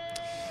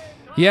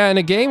 Yeah, in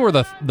a game where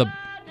the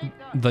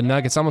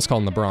Nuggets, I almost called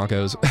them the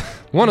Broncos.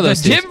 One of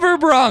those The teams. Denver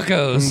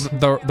Broncos.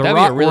 The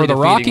really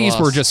Rockies defeating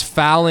were loss. just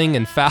fouling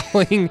and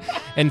fouling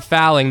and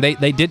fouling.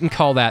 They didn't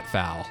call that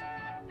foul.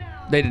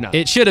 They did not.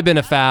 It should have been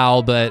a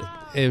foul, but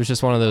it was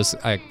just one of those.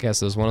 I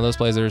guess it was one of those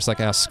plays that are just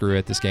like, screw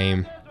it, this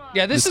game.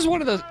 Yeah, this is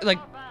one of those,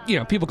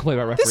 people complain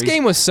about referees. This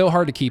game was so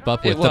hard to keep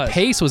up with. It was. The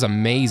pace was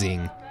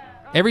amazing.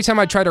 Every time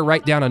I try to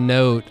write down a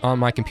note on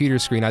my computer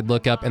screen, I'd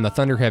look up, and the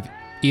Thunder have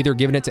either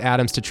given it to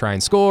Adams to try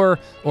and score,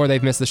 or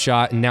they've missed the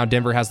shot, and now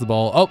Denver has the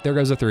ball. Oh, there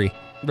goes a 3.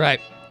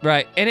 Right.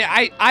 And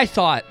I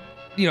thought,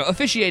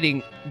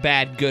 officiating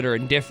bad, good, or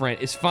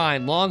indifferent is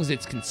fine, long as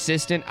it's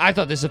consistent. I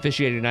thought this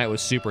officiating tonight was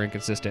super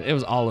inconsistent. It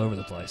was all over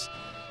the place.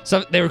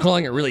 So they were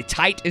calling it really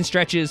tight in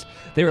stretches.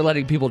 They were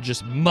letting people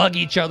just mug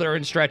each other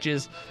in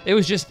stretches. It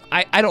was just,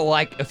 I don't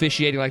like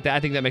officiating like that. I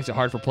think that makes it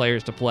hard for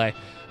players to play.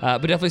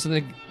 But definitely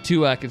something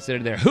to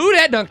consider there. Who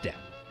that dunked that?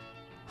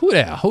 Who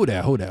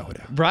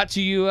that? Brought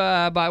to you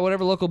by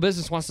whatever local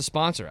business wants to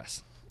sponsor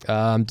us.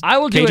 I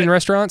will do Cajun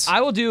restaurants.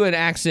 I will do an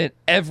accent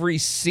every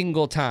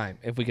single time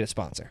if we get a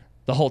sponsor.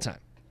 The whole time.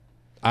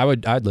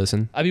 I'd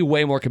listen. I'd be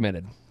way more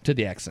committed to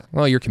the accent.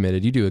 Well, you're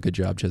committed. You do a good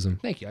job, Chisholm.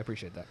 Thank you. I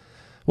appreciate that.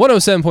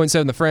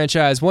 107.7 the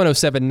franchise,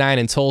 107.9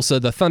 in Tulsa.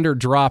 The Thunder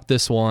dropped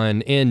this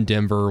one in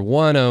Denver,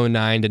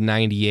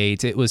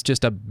 109-98. It was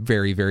just a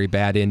very, very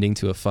bad ending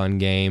to a fun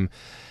game.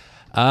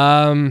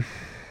 When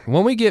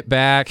we get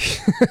back,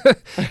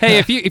 hey,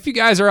 if you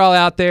guys are all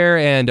out there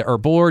and are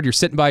bored, you're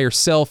sitting by your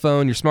cell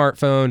phone, your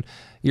smartphone,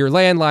 your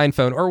landline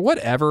phone, or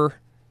whatever,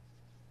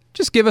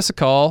 just give us a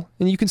call,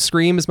 and you can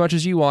scream as much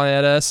as you want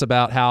at us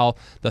about how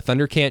the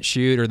Thunder can't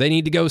shoot, or they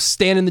need to go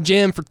stand in the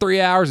gym for 3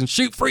 hours and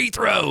shoot free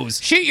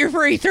throws. Shoot your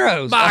free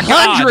throws. My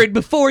 100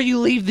 before you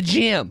leave the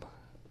gym.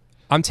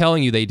 I'm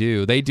telling you, they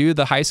do. They do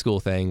the high school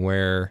thing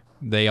where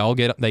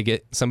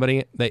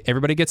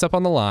everybody gets up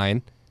on the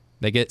line,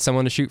 they get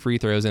someone to shoot free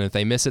throws, and if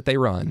they miss it, they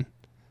run.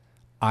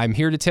 I'm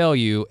here to tell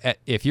you,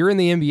 if you're in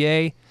the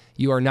NBA,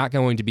 you are not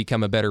going to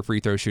become a better free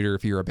throw shooter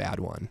if you're a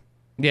bad one.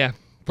 Yeah,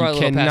 probably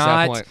a little past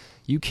that point.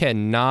 You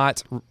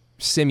cannot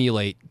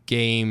simulate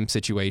game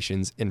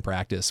situations in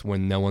practice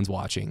when no one's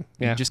watching.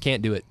 Yeah. You just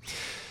can't do it.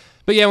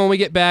 But yeah, when we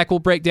get back, we'll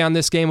break down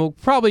this game. We'll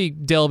probably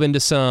delve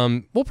into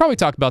we'll probably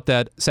talk about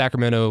that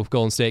Sacramento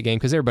Golden State game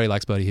because everybody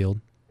likes Buddy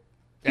Hield.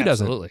 Who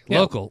doesn't? Absolutely.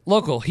 Yeah.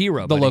 Local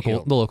hero. The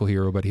local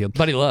hero, Buddy Hield.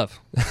 Buddy Love.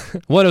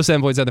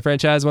 107.7 the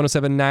franchise,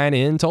 107.9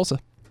 in Tulsa.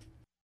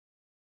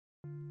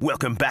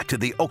 Welcome back to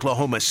the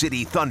Oklahoma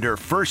City Thunder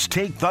First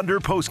Take Thunder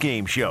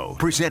postgame show,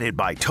 presented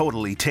by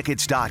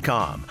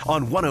TotallyTickets.com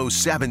on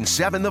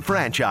 107.7 The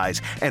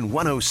Franchise and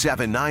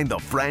 107.9 The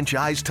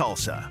Franchise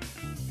Tulsa.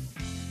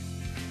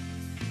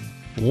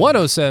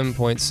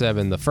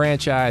 107.7 The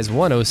Franchise,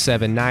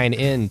 107.9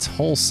 in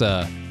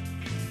Tulsa.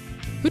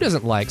 Who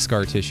doesn't like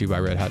Scar Tissue by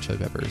Red Hot Chili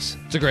Peppers?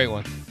 It's a great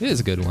one. It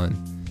is a good one.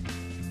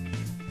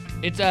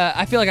 It's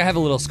I feel like I have a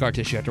little scar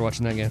tissue after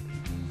watching that game.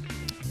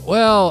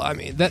 Well, I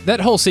mean, that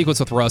whole sequence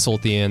with Russell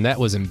at the end, that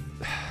was...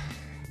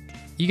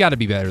 You got to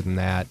be better than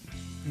that.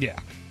 Yeah.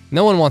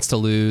 No one wants to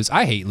lose.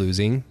 I hate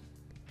losing.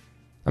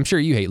 I'm sure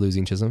you hate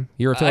losing, Chisholm.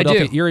 You're a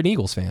Philadelphia. do. You're an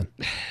Eagles fan.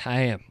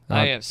 I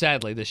am.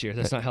 Sadly, this year.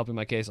 That's not helping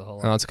my case a whole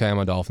lot. Oh, it's okay. I'm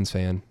a Dolphins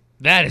fan.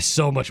 That is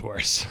so much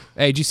worse.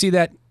 Hey, did you see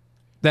that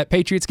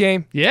Patriots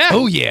game? Yeah.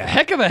 Oh, yeah.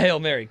 Heck of a Hail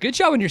Mary. Good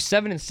job on your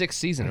 7-6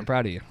 season. I'm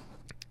proud of you.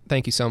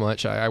 Thank you so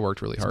much. I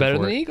worked really hard Better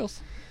for than it. the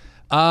Eagles.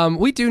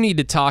 We do need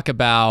to talk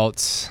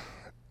about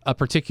a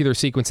particular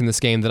sequence in this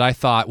game that I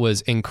thought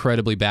was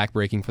incredibly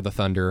backbreaking for the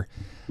Thunder.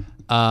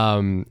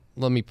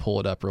 Let me pull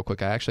it up real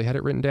quick. I actually had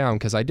it written down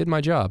because I did my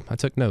job. I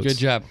took notes. Good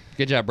job.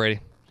 Good job,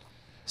 Brady.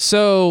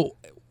 So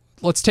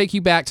let's take you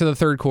back to the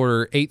third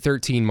quarter,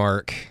 8:13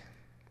 mark.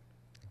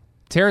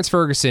 Terrence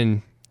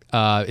Ferguson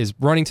is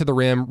running to the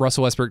rim.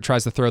 Russell Westbrook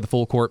tries to throw the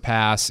full court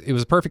pass. It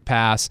was a perfect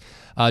pass.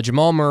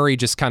 Jamal Murray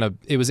just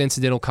it was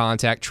incidental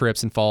contact,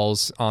 trips and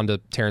falls onto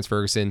Terrence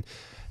Ferguson.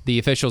 The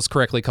officials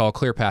correctly call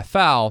clear path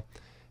foul.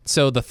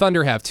 So the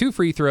Thunder have 2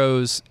 free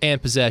throws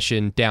and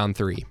possession, down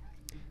 3.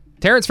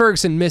 Terrence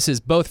Ferguson misses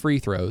both free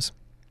throws.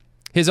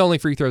 His only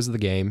free throws of the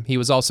game. He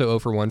was also 0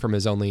 for 1 from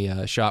his only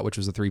shot, which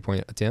was a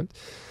 3-point attempt.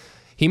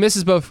 He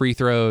misses both free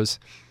throws.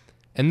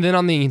 And then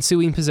on the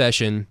ensuing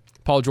possession,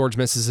 Paul George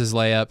misses his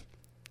layup.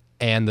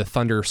 And the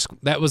Thunder,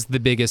 that was the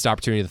biggest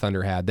opportunity the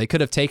Thunder had. They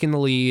could have taken the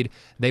lead.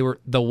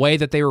 The way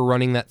that they were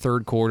running that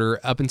third quarter,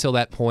 up until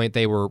that point,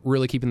 they were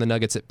really keeping the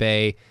Nuggets at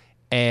bay.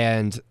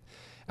 And,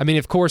 I mean,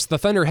 of course, the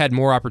Thunder had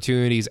more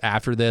opportunities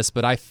after this,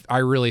 but I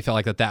really felt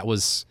like that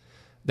was...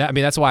 I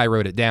mean, that's why I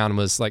wrote it down,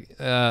 was like,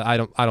 I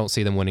don't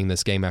see them winning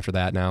this game after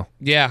that now.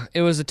 Yeah,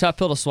 it was a tough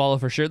pill to swallow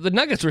for sure. The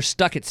Nuggets were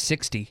stuck at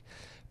 60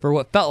 for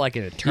what felt like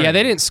an eternity. Yeah,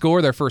 they didn't score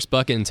their first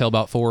bucket until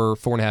about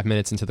 4.5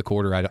 minutes into the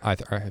quarter,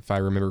 if I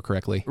remember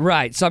correctly.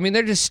 Right. So, I mean,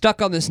 they're just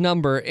stuck on this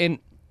number, and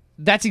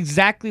that's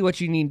exactly what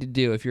you need to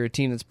do if you're a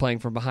team that's playing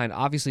from behind.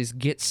 Obviously, is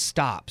get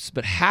stops,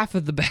 but half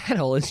of the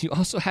battle is you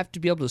also have to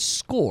be able to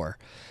score.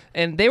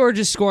 And they were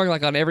just scoring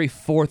like on every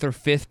 4th or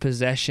 5th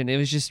possession. It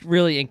was just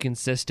really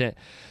inconsistent.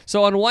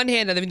 So on one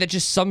hand, I mean, that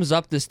just sums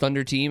up this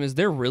Thunder team is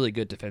they're really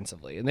good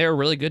defensively, and they were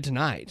really good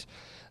tonight.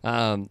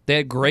 They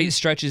had great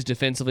stretches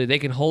defensively. They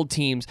can hold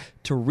teams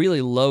to really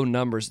low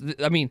numbers.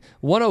 I mean,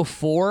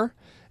 104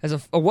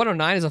 or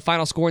 109 as a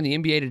final score in the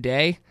NBA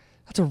today.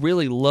 That's a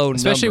really low number.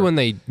 Especially when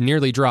they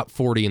nearly dropped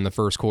 40 in the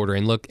first quarter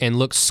and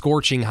look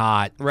scorching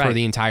hot for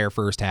the entire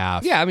first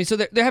half. Yeah, I mean, so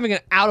they're having an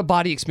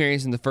out-of-body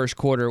experience in the first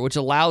quarter, which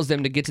allows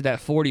them to get to that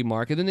 40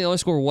 mark, and then they only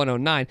score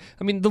 109.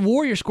 I mean, the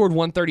Warriors scored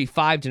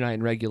 135 tonight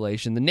in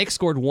regulation. The Knicks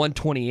scored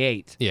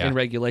 128 in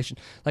regulation.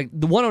 Like,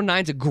 the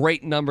 109 is a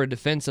great number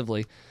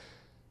defensively.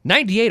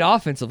 98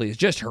 offensively is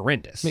just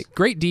horrendous. I mean,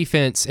 great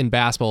defense in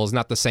basketball is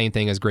not the same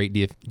thing as great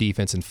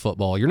defense in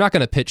football. You're not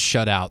going to pitch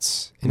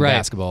shutouts in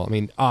basketball. I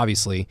mean,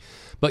 obviously,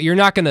 but you're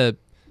not in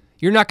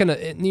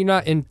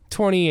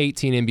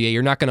 2018 NBA.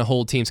 You're not going to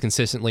hold teams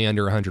consistently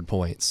under 100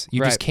 points.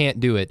 You just can't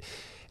do it.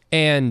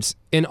 And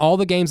in all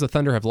the games the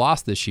Thunder have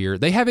lost this year,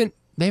 they haven't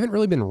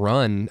really been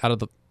run out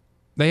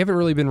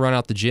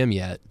the gym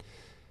yet.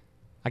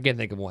 I can't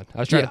think of one. I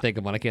was trying to think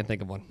of one. I can't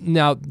think of one.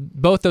 Now,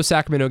 both those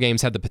Sacramento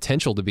games had the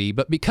potential to be,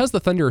 but because the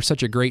Thunder are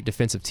such a great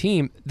defensive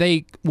team,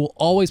 they will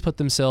always put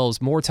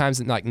themselves more times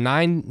than like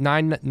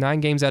nine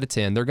games out of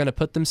 10. They're going to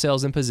put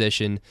themselves in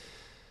position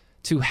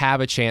to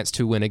have a chance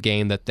to win a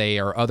game that they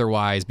are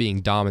otherwise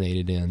being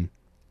dominated in.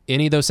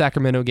 Any of those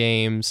Sacramento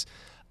games,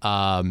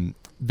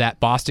 that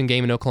Boston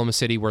game in Oklahoma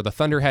City where the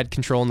Thunder had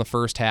control in the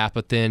first half,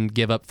 but then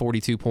give up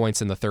 42 points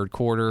in the third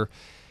quarter.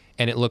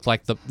 And it looked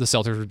like the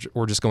Celtics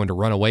were just going to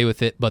run away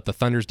with it, but the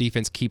Thunder's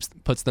defense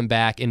puts them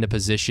back into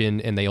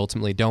position, and they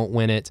ultimately don't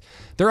win it.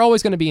 They're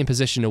always going to be in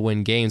position to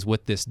win games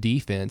with this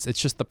defense.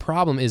 It's just the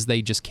problem is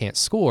they just can't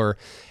score.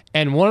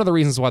 And one of the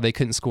reasons why they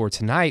couldn't score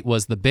tonight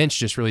was the bench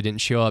just really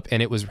didn't show up,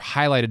 and it was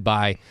highlighted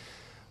by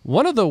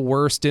one of the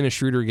worst Dennis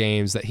Schroeder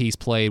games that he's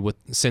played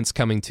since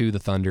coming to the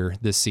Thunder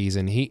this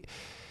season. He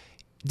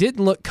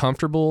didn't look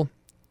comfortable,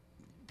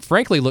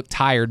 frankly looked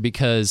tired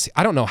because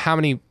I don't know how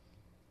many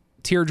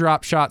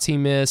teardrop shots he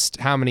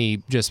missed, how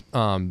many just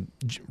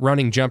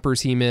running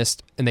jumpers he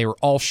missed, and they were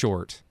all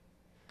short.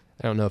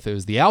 I don't know if it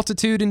was the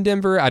altitude in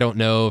Denver. I don't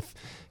know if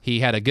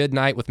he had a good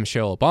night with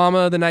Michelle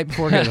Obama the night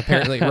before, because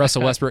apparently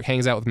Russell Westbrook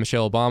hangs out with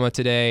Michelle Obama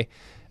today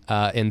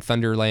in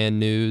Thunderland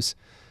news.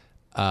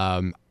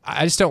 I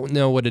just don't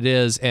know what it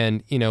is,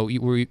 and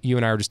you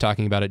and I were just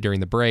talking about it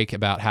during the break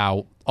about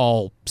how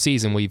all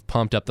season we've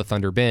pumped up the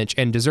Thunder bench,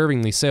 and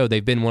deservingly so.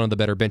 They've been one of the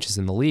better benches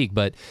in the league,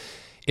 but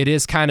it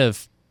is kind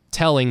of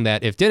telling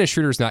that if Dennis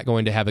Schroeder's not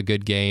going to have a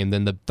good game,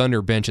 then the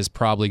Thunder bench is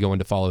probably going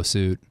to follow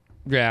suit.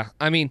 Yeah,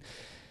 I mean,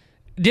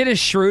 Dennis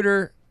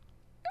Schroeder,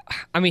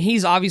 I mean,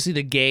 he's obviously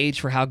the gauge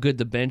for how good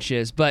the bench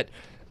is, but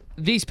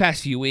these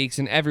past few weeks,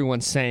 and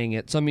everyone's saying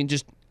it, so I mean,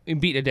 just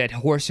beating a dead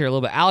horse here a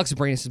little bit, Alex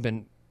Abrines has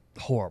been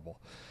horrible.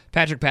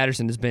 Patrick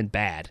Patterson has been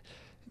bad.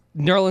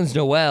 Nerlens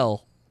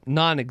Noel,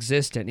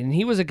 non-existent, and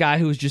he was a guy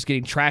who was just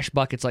getting trash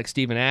buckets like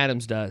Steven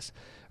Adams does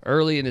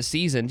early in the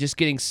season, just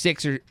getting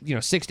 6 to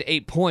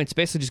 8 points,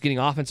 basically just getting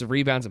offensive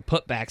rebounds and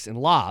putbacks and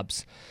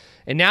lobs.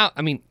 And now,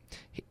 I mean,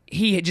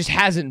 he just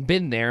hasn't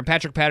been there. And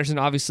Patrick Patterson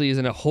obviously is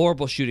in a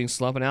horrible shooting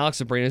slump, and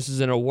Alex Abrines is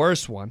in a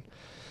worse one.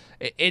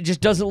 It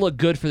just doesn't look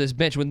good for this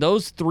bench. When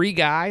those three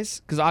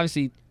guys, because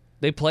obviously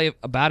they play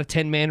about a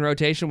 10-man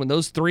rotation, when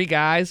those three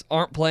guys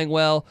aren't playing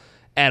well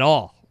at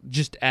all,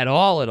 just at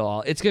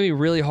all, it's going to be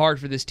really hard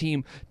for this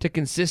team to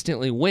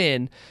consistently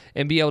win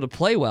and be able to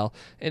play well.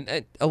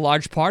 And a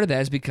large part of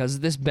that is because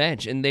of this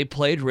bench. And they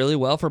played really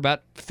well for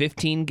about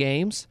 15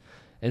 games.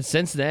 And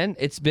since then,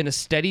 it's been a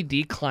steady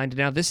decline.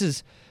 Now, this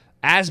is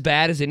as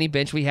bad as any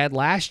bench we had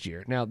last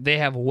year. Now, they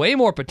have way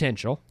more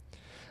potential.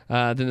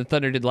 than the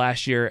Thunder did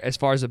last year as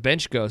far as the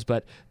bench goes,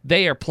 but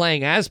they are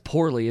playing as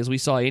poorly as we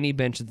saw any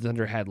bench that the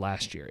Thunder had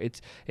last year.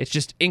 It's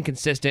just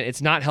inconsistent.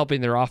 It's not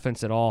helping their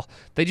offense at all.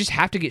 They just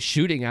have to get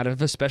shooting out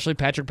of, especially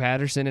Patrick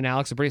Patterson and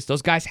Alex Abrines.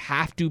 Those guys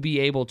have to be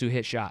able to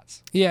hit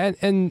shots. Yeah,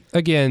 and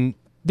again,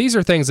 these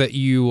are things that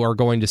you are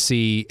going to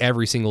see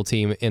every single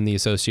team in the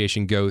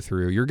association go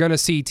through. You're going to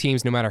see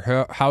teams, no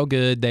matter how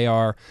good they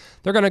are,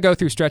 they're going to go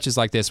through stretches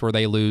like this where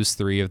they lose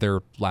 3 of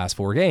their last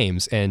 4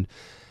 games and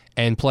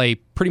play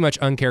pretty much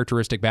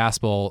uncharacteristic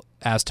basketball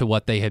as to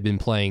what they had been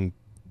playing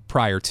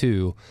prior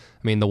to.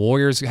 I mean, the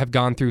Warriors have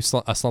gone through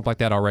a slump like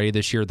that already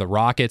this year. The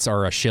Rockets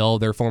are a shell of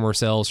their former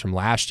selves from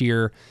last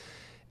year.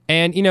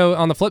 And,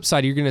 on the flip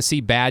side, you're going to see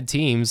bad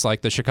teams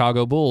like the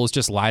Chicago Bulls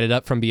just light it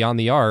up from beyond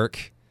the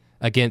arc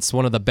against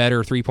one of the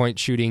better three-point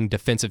shooting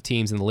defensive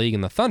teams in the league,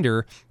 in the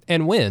Thunder,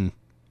 and win.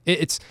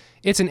 It's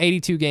an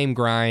 82-game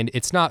grind.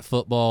 It's not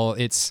football.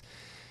 It's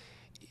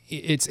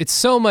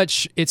so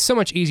much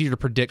easier to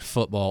predict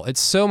football. It's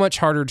so much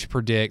harder to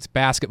predict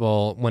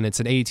basketball when it's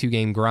an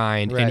 82-game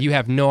grind, right. And you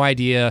have no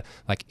idea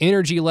like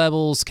energy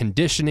levels,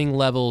 conditioning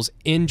levels,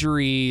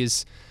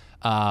 injuries.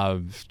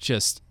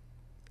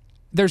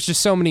 There's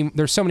so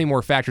many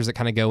more factors that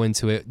kind of go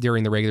into it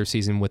during the regular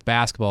season with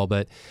basketball.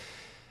 But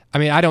I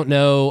mean, I don't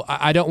know.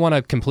 I don't want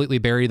to completely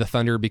bury the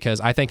Thunder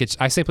because I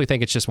simply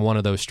think it's just one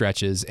of those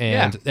stretches,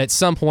 and at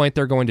some point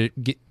they're going to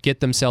get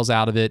themselves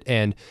out of it.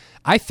 And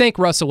I think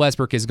Russell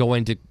Westbrook is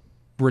going to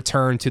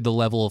return to the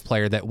level of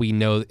player that we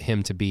know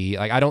him to be.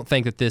 Like, I don't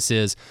think that this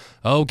is,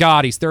 oh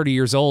God, he's 30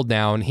 years old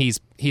now, and he's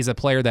a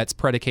player that's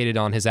predicated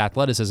on his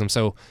athleticism,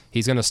 so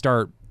he's going to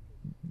start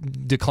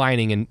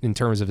declining in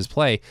terms of his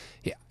play.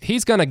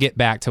 He's going to get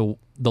back to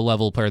the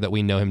level of player that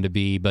we know him to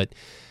be, but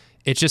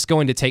it's just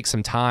going to take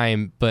some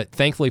time. But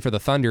thankfully for the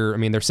Thunder, I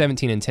mean, they're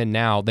 17-10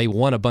 now. They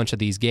won a bunch of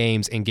these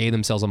games and gave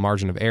themselves a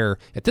margin of error.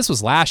 If this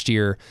was last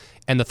year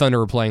and the Thunder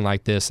were playing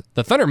like this,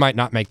 the Thunder might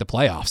not make the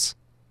playoffs.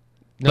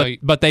 No,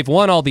 but they've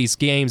won all these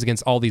games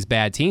against all these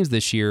bad teams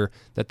this year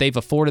that they've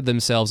afforded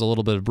themselves a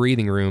little bit of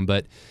breathing room.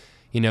 But,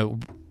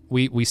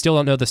 we still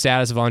don't know the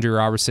status of Andre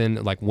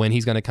Robertson, like when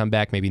he's going to come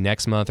back, maybe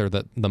next month or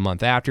the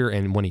month after.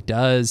 And when he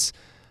does,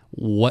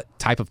 what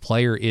type of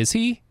player is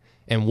he?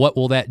 And what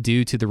will that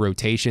do to the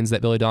rotations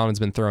that Billy Donovan's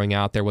been throwing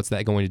out there? What's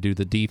that going to do to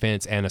the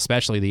defense and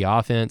especially the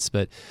offense?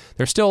 But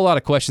there's still a lot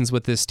of questions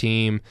with this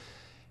team.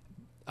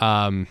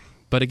 But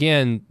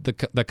again,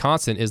 the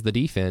constant is the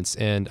defense.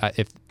 And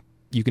if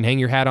you can hang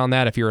your hat on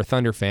that if you're a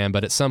Thunder fan,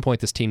 but at some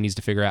point this team needs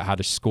to figure out how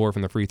to score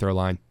from the free throw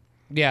line.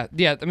 Yeah.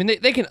 I mean,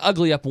 they can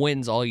ugly up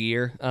wins all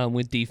year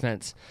with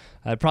defense.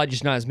 Probably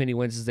just not as many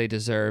wins as they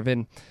deserve.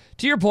 And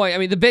to your point, I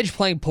mean, the bench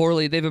playing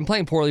poorly. They've been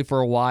playing poorly for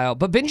a while,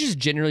 but benches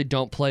generally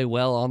don't play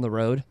well on the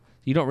road.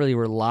 You don't really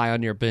rely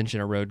on your bench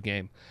in a road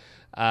game.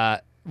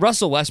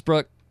 Russell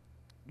Westbrook,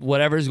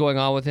 whatever's going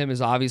on with him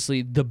is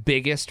obviously the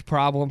biggest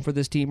problem for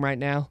this team right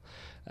now.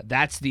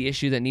 That's the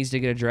issue that needs to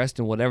get addressed,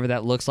 and whatever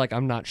that looks like,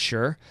 I'm not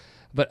sure.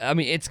 But, I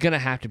mean, it's going to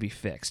have to be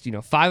fixed.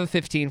 5 of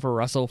 15 for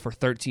Russell for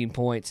 13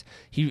 points.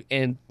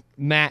 And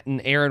Matt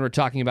and Aaron were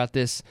talking about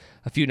this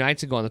a few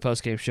nights ago on the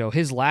postgame show.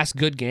 His last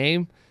good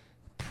game,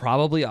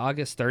 probably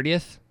August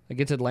 30th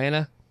against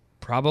Atlanta.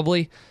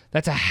 Probably.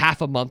 That's a half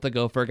a month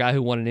ago for a guy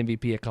who won an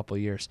MVP a couple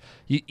of years.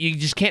 You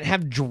just can't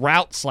have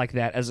droughts like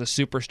that as a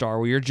superstar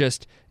where you're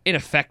just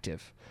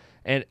ineffective.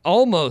 And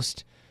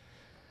almost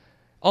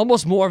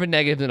more of a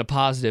negative than a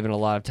positive in a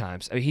lot of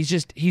times. I mean, he's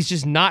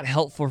just not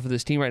helpful for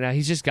this team right now.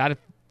 He's just got to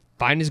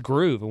find his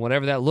groove and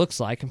whatever that looks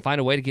like and find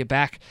a way to get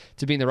back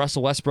to being the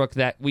Russell Westbrook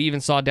that we even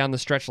saw down the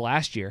stretch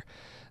last year.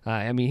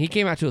 I mean, he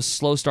came out to a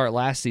slow start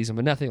last season,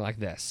 but nothing like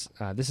this.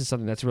 This is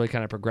something that's really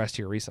kind of progressed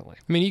here recently.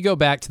 I mean, you go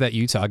back to that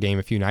Utah game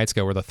a few nights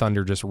ago where the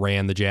Thunder just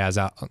ran the Jazz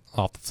out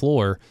off the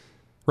floor.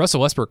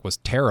 Russell Westbrook was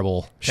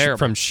terrible.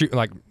 From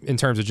in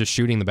terms of just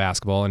shooting the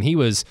basketball, and he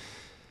was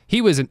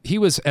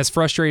as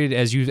frustrated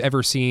as you've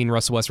ever seen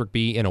Russell Westbrook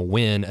be in a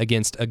win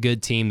against a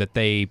good team that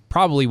they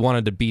probably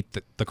wanted to beat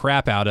the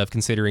crap out of,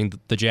 considering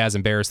the Jazz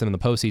embarrassed them in the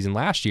postseason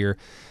last year.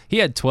 He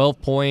had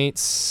 12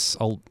 points,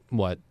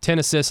 10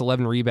 assists,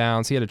 11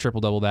 rebounds. He had a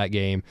triple-double that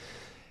game.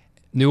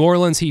 New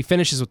Orleans, he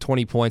finishes with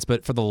 20 points,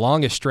 but for the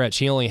longest stretch,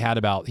 he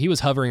was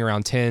hovering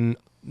around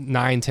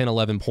 9, 10,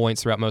 11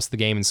 points throughout most of the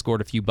game and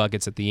scored a few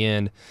buckets at the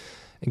end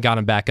and got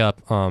him back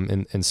up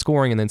in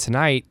scoring. And then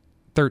tonight,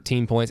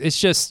 13 points. It's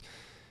just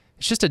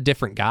a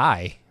different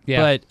guy.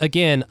 Yeah. But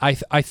again,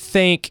 I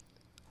think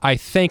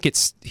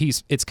it's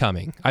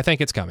coming. I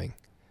think it's coming.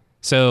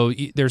 So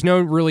there's no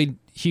really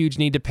huge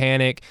need to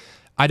panic.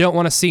 I don't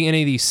want to see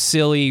any of these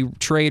silly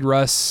trade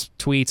Russ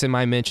tweets in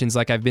my mentions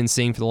like I've been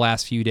seeing for the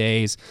last few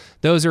days.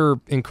 Those are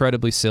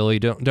incredibly silly.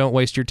 Don't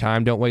waste your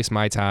time. Don't waste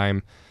my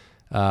time.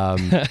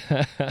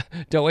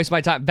 Don't waste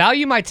my time.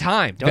 Value my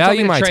time. Don't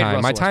value my trade time.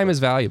 Russell My time Westbrook. is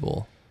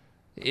valuable.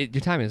 Your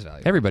time is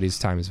valuable. Everybody's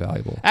time is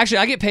valuable. Actually,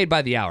 I get paid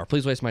by the hour.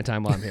 Please waste my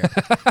time while I'm here.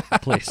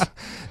 Please.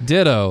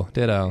 Ditto.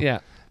 Yeah.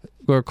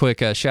 Real quick,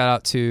 shout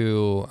out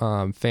to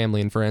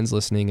family and friends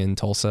listening in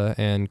Tulsa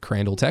and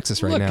Crandall,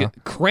 Texas right now.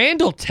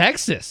 Crandall,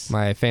 Texas.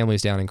 My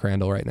family's down in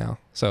Crandall right now.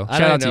 So I shout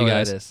don't out know to you where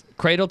guys. that is.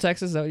 Crandall,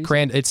 Texas? Is that what you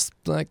said? It's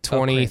like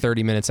 20,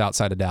 30 minutes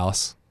outside of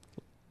Dallas.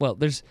 Well,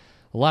 there's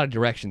a lot of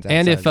directions outside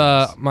And if of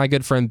Dallas. my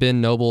good friend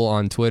Ben Noble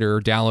on Twitter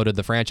downloaded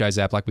the franchise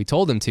app like we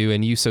told him to,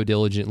 and you so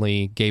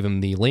diligently gave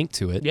him the link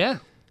to it, Yeah.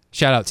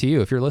 shout out to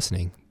you if you're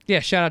listening. Yeah,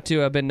 shout out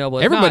to Ben Noble.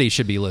 If Everybody not,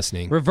 should be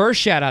listening. reverse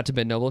shout out to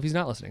Ben Noble if he's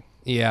not listening.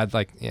 Yeah,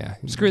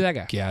 Screw that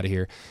guy. Get out of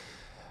here.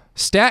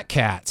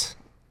 StatCat.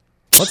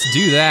 Let's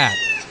do that.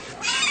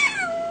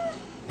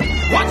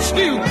 What's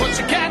new,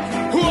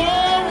 pussycat? Whoa,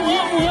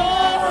 whoa,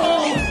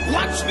 whoa.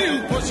 What's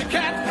new,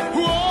 pussycat?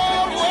 Whoa,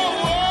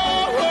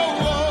 whoa,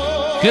 whoa,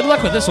 whoa. Good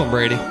luck with this one,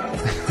 Brady.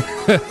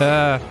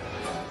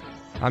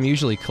 I'm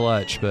usually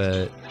clutch,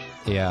 but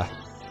yeah.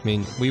 I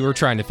mean, we were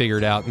trying to figure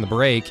it out in the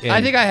break. And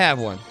I think I have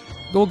one.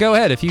 Well, go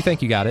ahead if you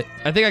think you got it.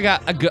 I think I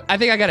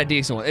got a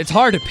decent one. It's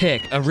hard to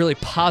pick a really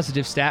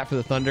positive stat for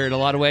the Thunder in a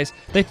lot of ways.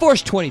 They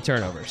forced 20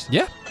 turnovers.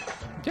 Yeah.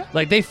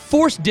 Like, they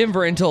forced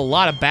Denver into a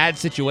lot of bad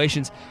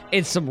situations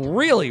in some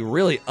really,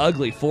 really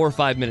ugly 4 or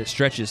 5 minute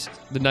stretches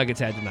the Nuggets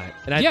had tonight.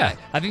 And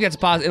I think that's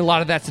positive. A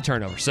lot of that's the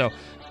turnovers. So,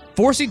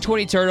 forcing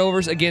 20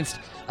 turnovers against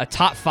a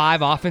top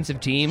 5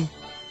 offensive team,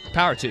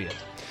 power to you.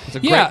 It's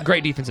a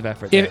great defensive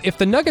effort there. If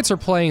the Nuggets are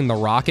playing the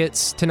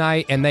Rockets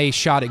tonight and they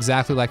shot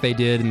exactly like they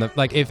did,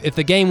 if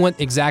the game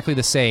went exactly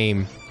the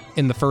same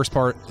in the first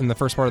part of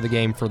the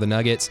game for the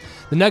Nuggets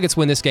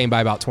win this game by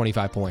about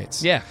 25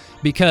 points. Yeah.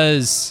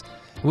 Because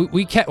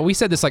we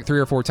said this like 3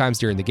 or 4 times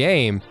during the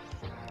game.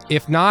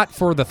 If not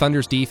for the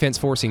Thunder's defense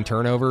forcing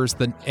turnovers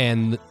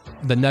and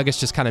the Nuggets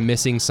just kind of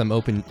missing some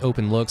open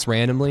looks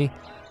randomly,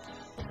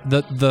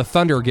 the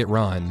Thunder get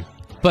run.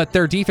 But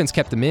their defense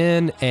kept them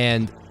in,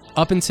 and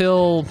up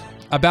until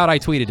about I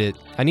tweeted it.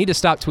 I need to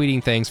stop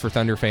tweeting things for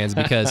Thunder fans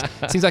because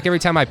it seems like every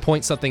time I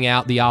point something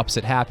out, the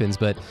opposite happens.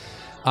 But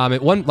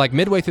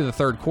midway through the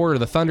third quarter,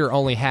 the Thunder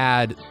only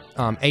had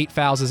 8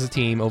 fouls as a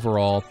team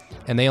overall,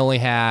 and they only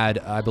had,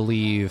 I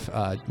believe,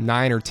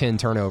 9 or 10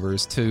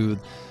 turnovers to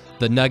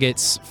the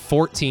Nuggets'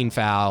 14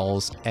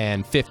 fouls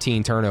and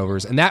 15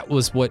 turnovers. And that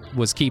was what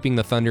was keeping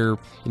the Thunder,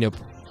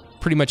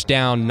 pretty much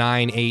down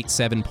 9, 8,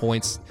 7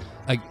 points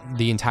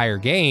the entire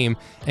game,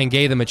 and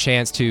gave them a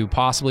chance to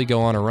possibly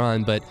go on a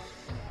run. But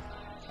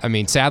I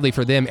mean, sadly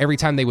for them, every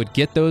time they would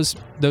get those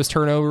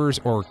turnovers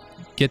or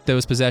get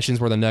those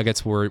possessions where the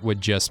Nuggets would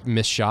just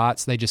miss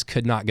shots, they just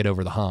could not get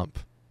over the hump.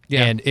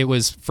 Yeah. And it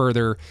was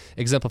further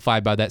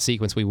exemplified by that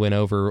sequence we went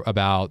over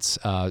about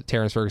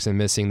Terrence Ferguson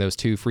missing those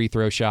 2 free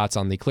throw shots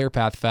on the clear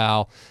path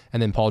foul,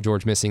 and then Paul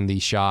George missing the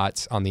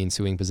shot on the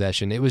ensuing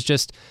possession. It was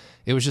just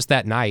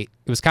that night.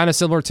 It was kind of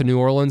similar to New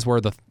Orleans, where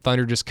the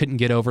Thunder just couldn't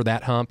get over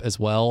that hump as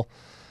well.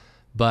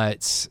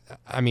 But,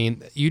 I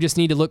mean, you just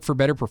need to look for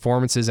better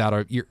performances out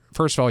of,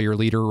 first of all, your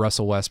leader,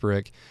 Russell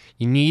Westbrook.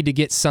 You need to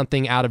get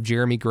something out of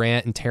Jeremy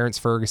Grant and Terrence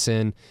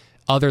Ferguson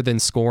other than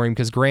scoring,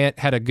 because Grant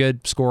had a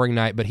good scoring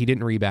night, but he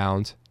didn't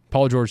rebound.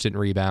 Paul George didn't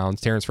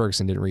rebound. Terrence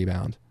Ferguson didn't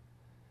rebound.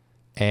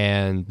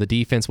 And the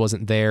defense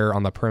wasn't there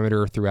on the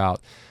perimeter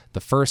throughout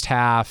the first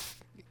half.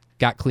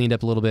 Got cleaned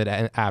up a little bit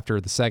after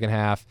the second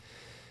half.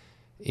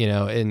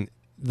 And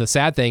the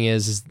sad thing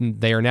is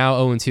they are now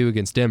 0-2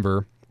 against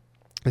Denver.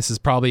 This is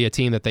probably a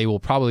team that they will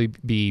probably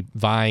be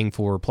vying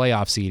for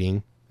playoff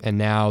seeding, and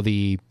now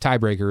the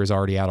tiebreaker is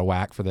already out of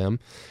whack for them.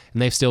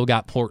 And they've still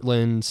got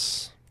Portland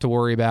to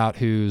worry about,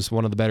 who's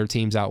one of the better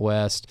teams out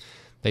west.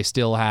 They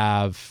still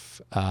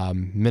have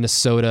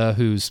Minnesota,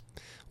 who's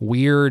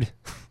weird.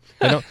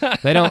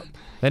 They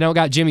don't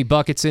got Jimmy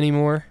Buckets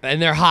anymore, and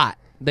they're hot.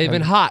 They've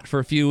been hot for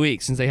a few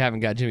weeks since they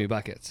haven't got Jimmy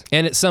Buckets.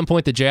 And at some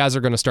point, the Jazz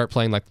are going to start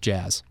playing like the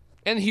Jazz.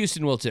 And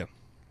Houston will too.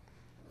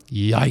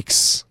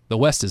 Yikes! The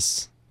West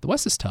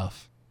is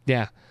tough.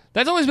 Yeah,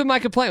 that's always been my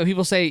complaint when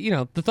people say,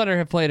 the Thunder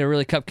have played a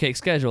really cupcake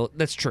schedule.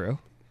 That's true,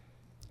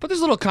 but there's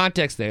a little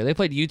context there. They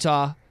played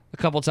Utah a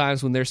couple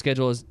times when their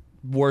schedule is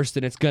worse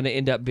than it's going to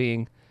end up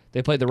being.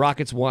 They played the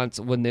Rockets once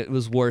when it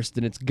was worse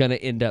than it's going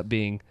to end up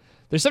being.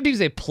 There's some teams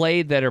they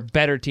played that are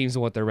better teams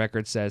than what their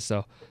record says,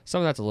 so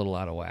some of that's a little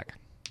out of whack.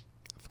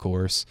 Of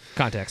course.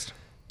 Context.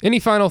 Any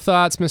final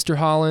thoughts, Mr.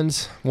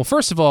 Holland? Well,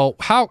 first of all,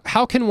 how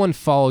can one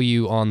follow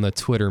you on the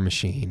Twitter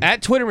machine?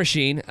 At Twitter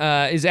machine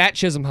is at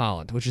Chisholm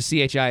Holland, which is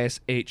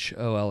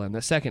CHISHOLM,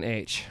 the second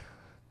H.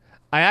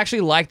 I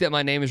actually like that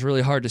my name is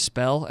really hard to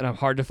spell and I'm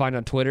hard to find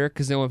on Twitter,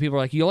 because then when people are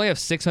like, you only have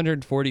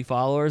 640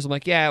 followers, I'm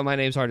like, yeah, my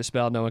name's hard to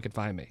spell. No one can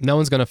find me. No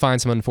one's going to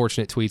find some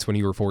unfortunate tweets when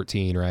you were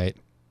 14, right?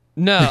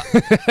 No.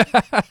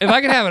 If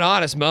I can have an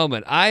honest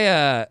moment,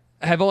 I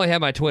have only had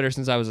my Twitter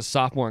since I was a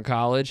sophomore in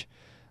college,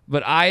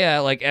 but I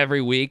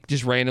every week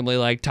just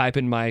randomly type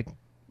in my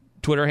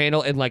Twitter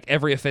handle and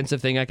every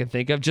offensive thing I can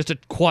think of, just to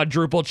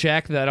quadruple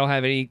check that I don't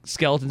have any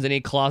skeletons in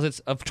any closets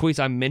of tweets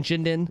I'm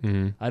mentioned in.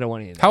 Mm-hmm. I don't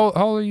want any of that. How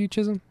old are you,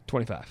 Chisholm?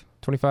 25.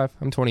 25?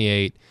 I'm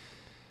 28.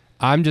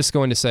 I'm just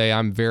going to say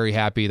I'm very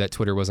happy that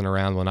Twitter wasn't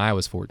around when I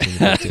was 14.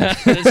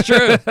 That's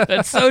true.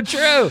 That's so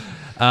true.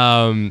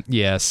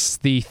 Yes,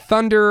 the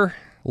Thunder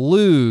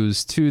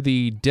lose to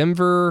the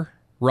Denver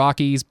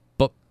Rockies,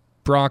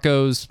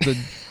 Broncos,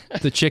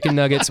 the Chicken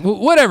Nuggets,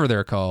 whatever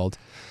they're called.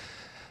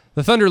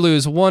 The Thunder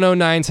lose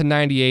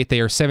 109-98. They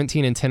are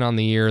 17-10 on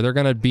the year. They're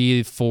going to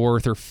be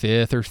 4th or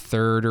 5th or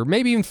 3rd or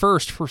maybe even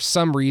 1st for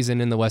some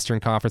reason in the Western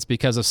Conference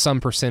because of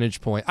some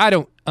percentage point. I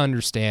don't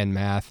understand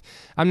math.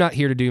 I'm not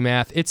here to do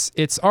math.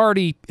 It's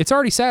already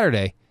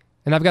Saturday,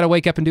 and I've got to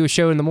wake up and do a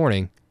show in the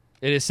morning.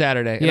 It is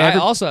Saturday. And Yeah, I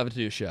also have to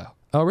do a show.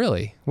 Oh,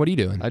 really? What are you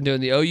doing? I'm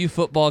doing the OU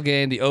football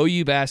game, the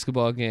OU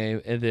basketball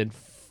game, and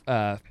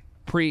then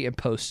pre and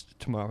post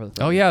tomorrow for the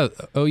Thunder. Oh, yeah.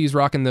 OU's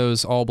rocking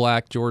those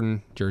all-black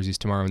Jordan jerseys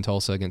tomorrow in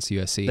Tulsa against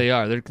USC. They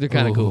are. They're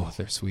kind of cool.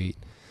 They're sweet.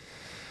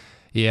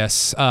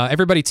 Yes.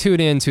 Everybody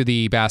tune in to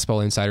the Basketball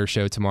Insider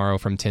Show tomorrow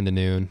from 10 to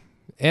noon.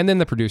 And then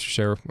the producer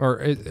show. Or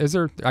is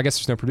there? I guess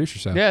there's no producer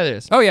show. Yeah, there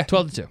is. Oh, yeah.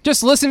 12 to 2.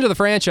 Just listen to the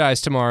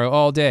franchise tomorrow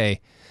all day.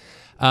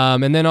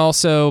 And then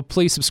also,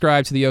 please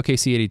subscribe to the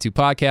OKC82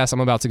 podcast. I'm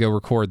about to go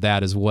record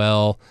that as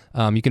well.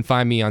 You can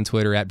find me on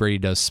Twitter at Brady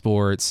Does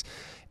Sports.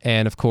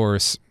 And, of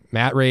course,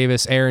 Matt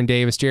Ravis, Aaron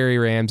Davis, Jerry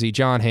Ramsey,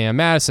 John Hamm,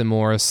 Madison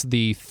Morris,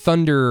 the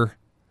Thunder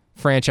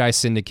franchise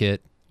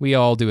syndicate. We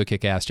all do a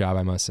kick-ass job,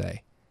 I must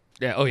say.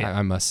 Yeah, oh yeah.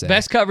 I must say.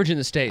 Best coverage in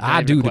the state.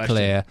 I do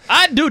declare.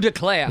 I do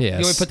declare. Yes.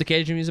 You want to put the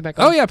Cajun music back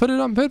on? Oh, yeah, put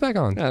it back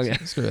on. Okay.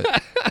 Let's do it.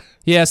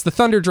 Yes, the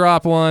Thunder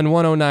drop one,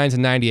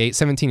 109-98,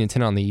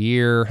 17-10 on the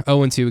year,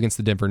 0-2 against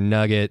the Denver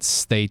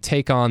Nuggets. They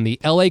take on the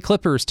LA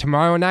Clippers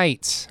tomorrow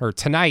night, or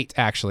tonight,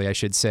 actually, I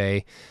should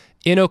say,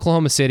 in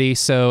Oklahoma City.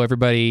 So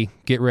everybody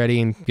get ready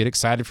and get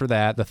excited for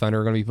that. The Thunder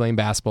are going to be playing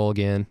basketball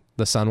again.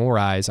 The sun will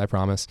rise, I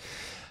promise.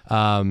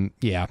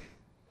 Yeah.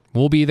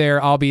 We'll be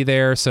there. I'll be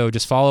there. So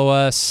just follow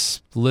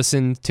us,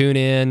 listen, tune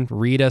in,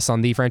 read us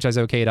on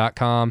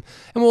thefranchiseok.com,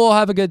 and we'll all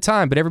have a good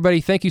time. But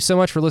everybody, thank you so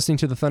much for listening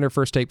to the Thunder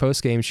First Take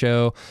postgame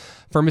show.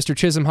 For Mr.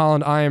 Chisholm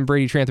Holland, I am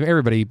Brady Trantham.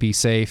 Everybody be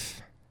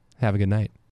safe. Have a good night.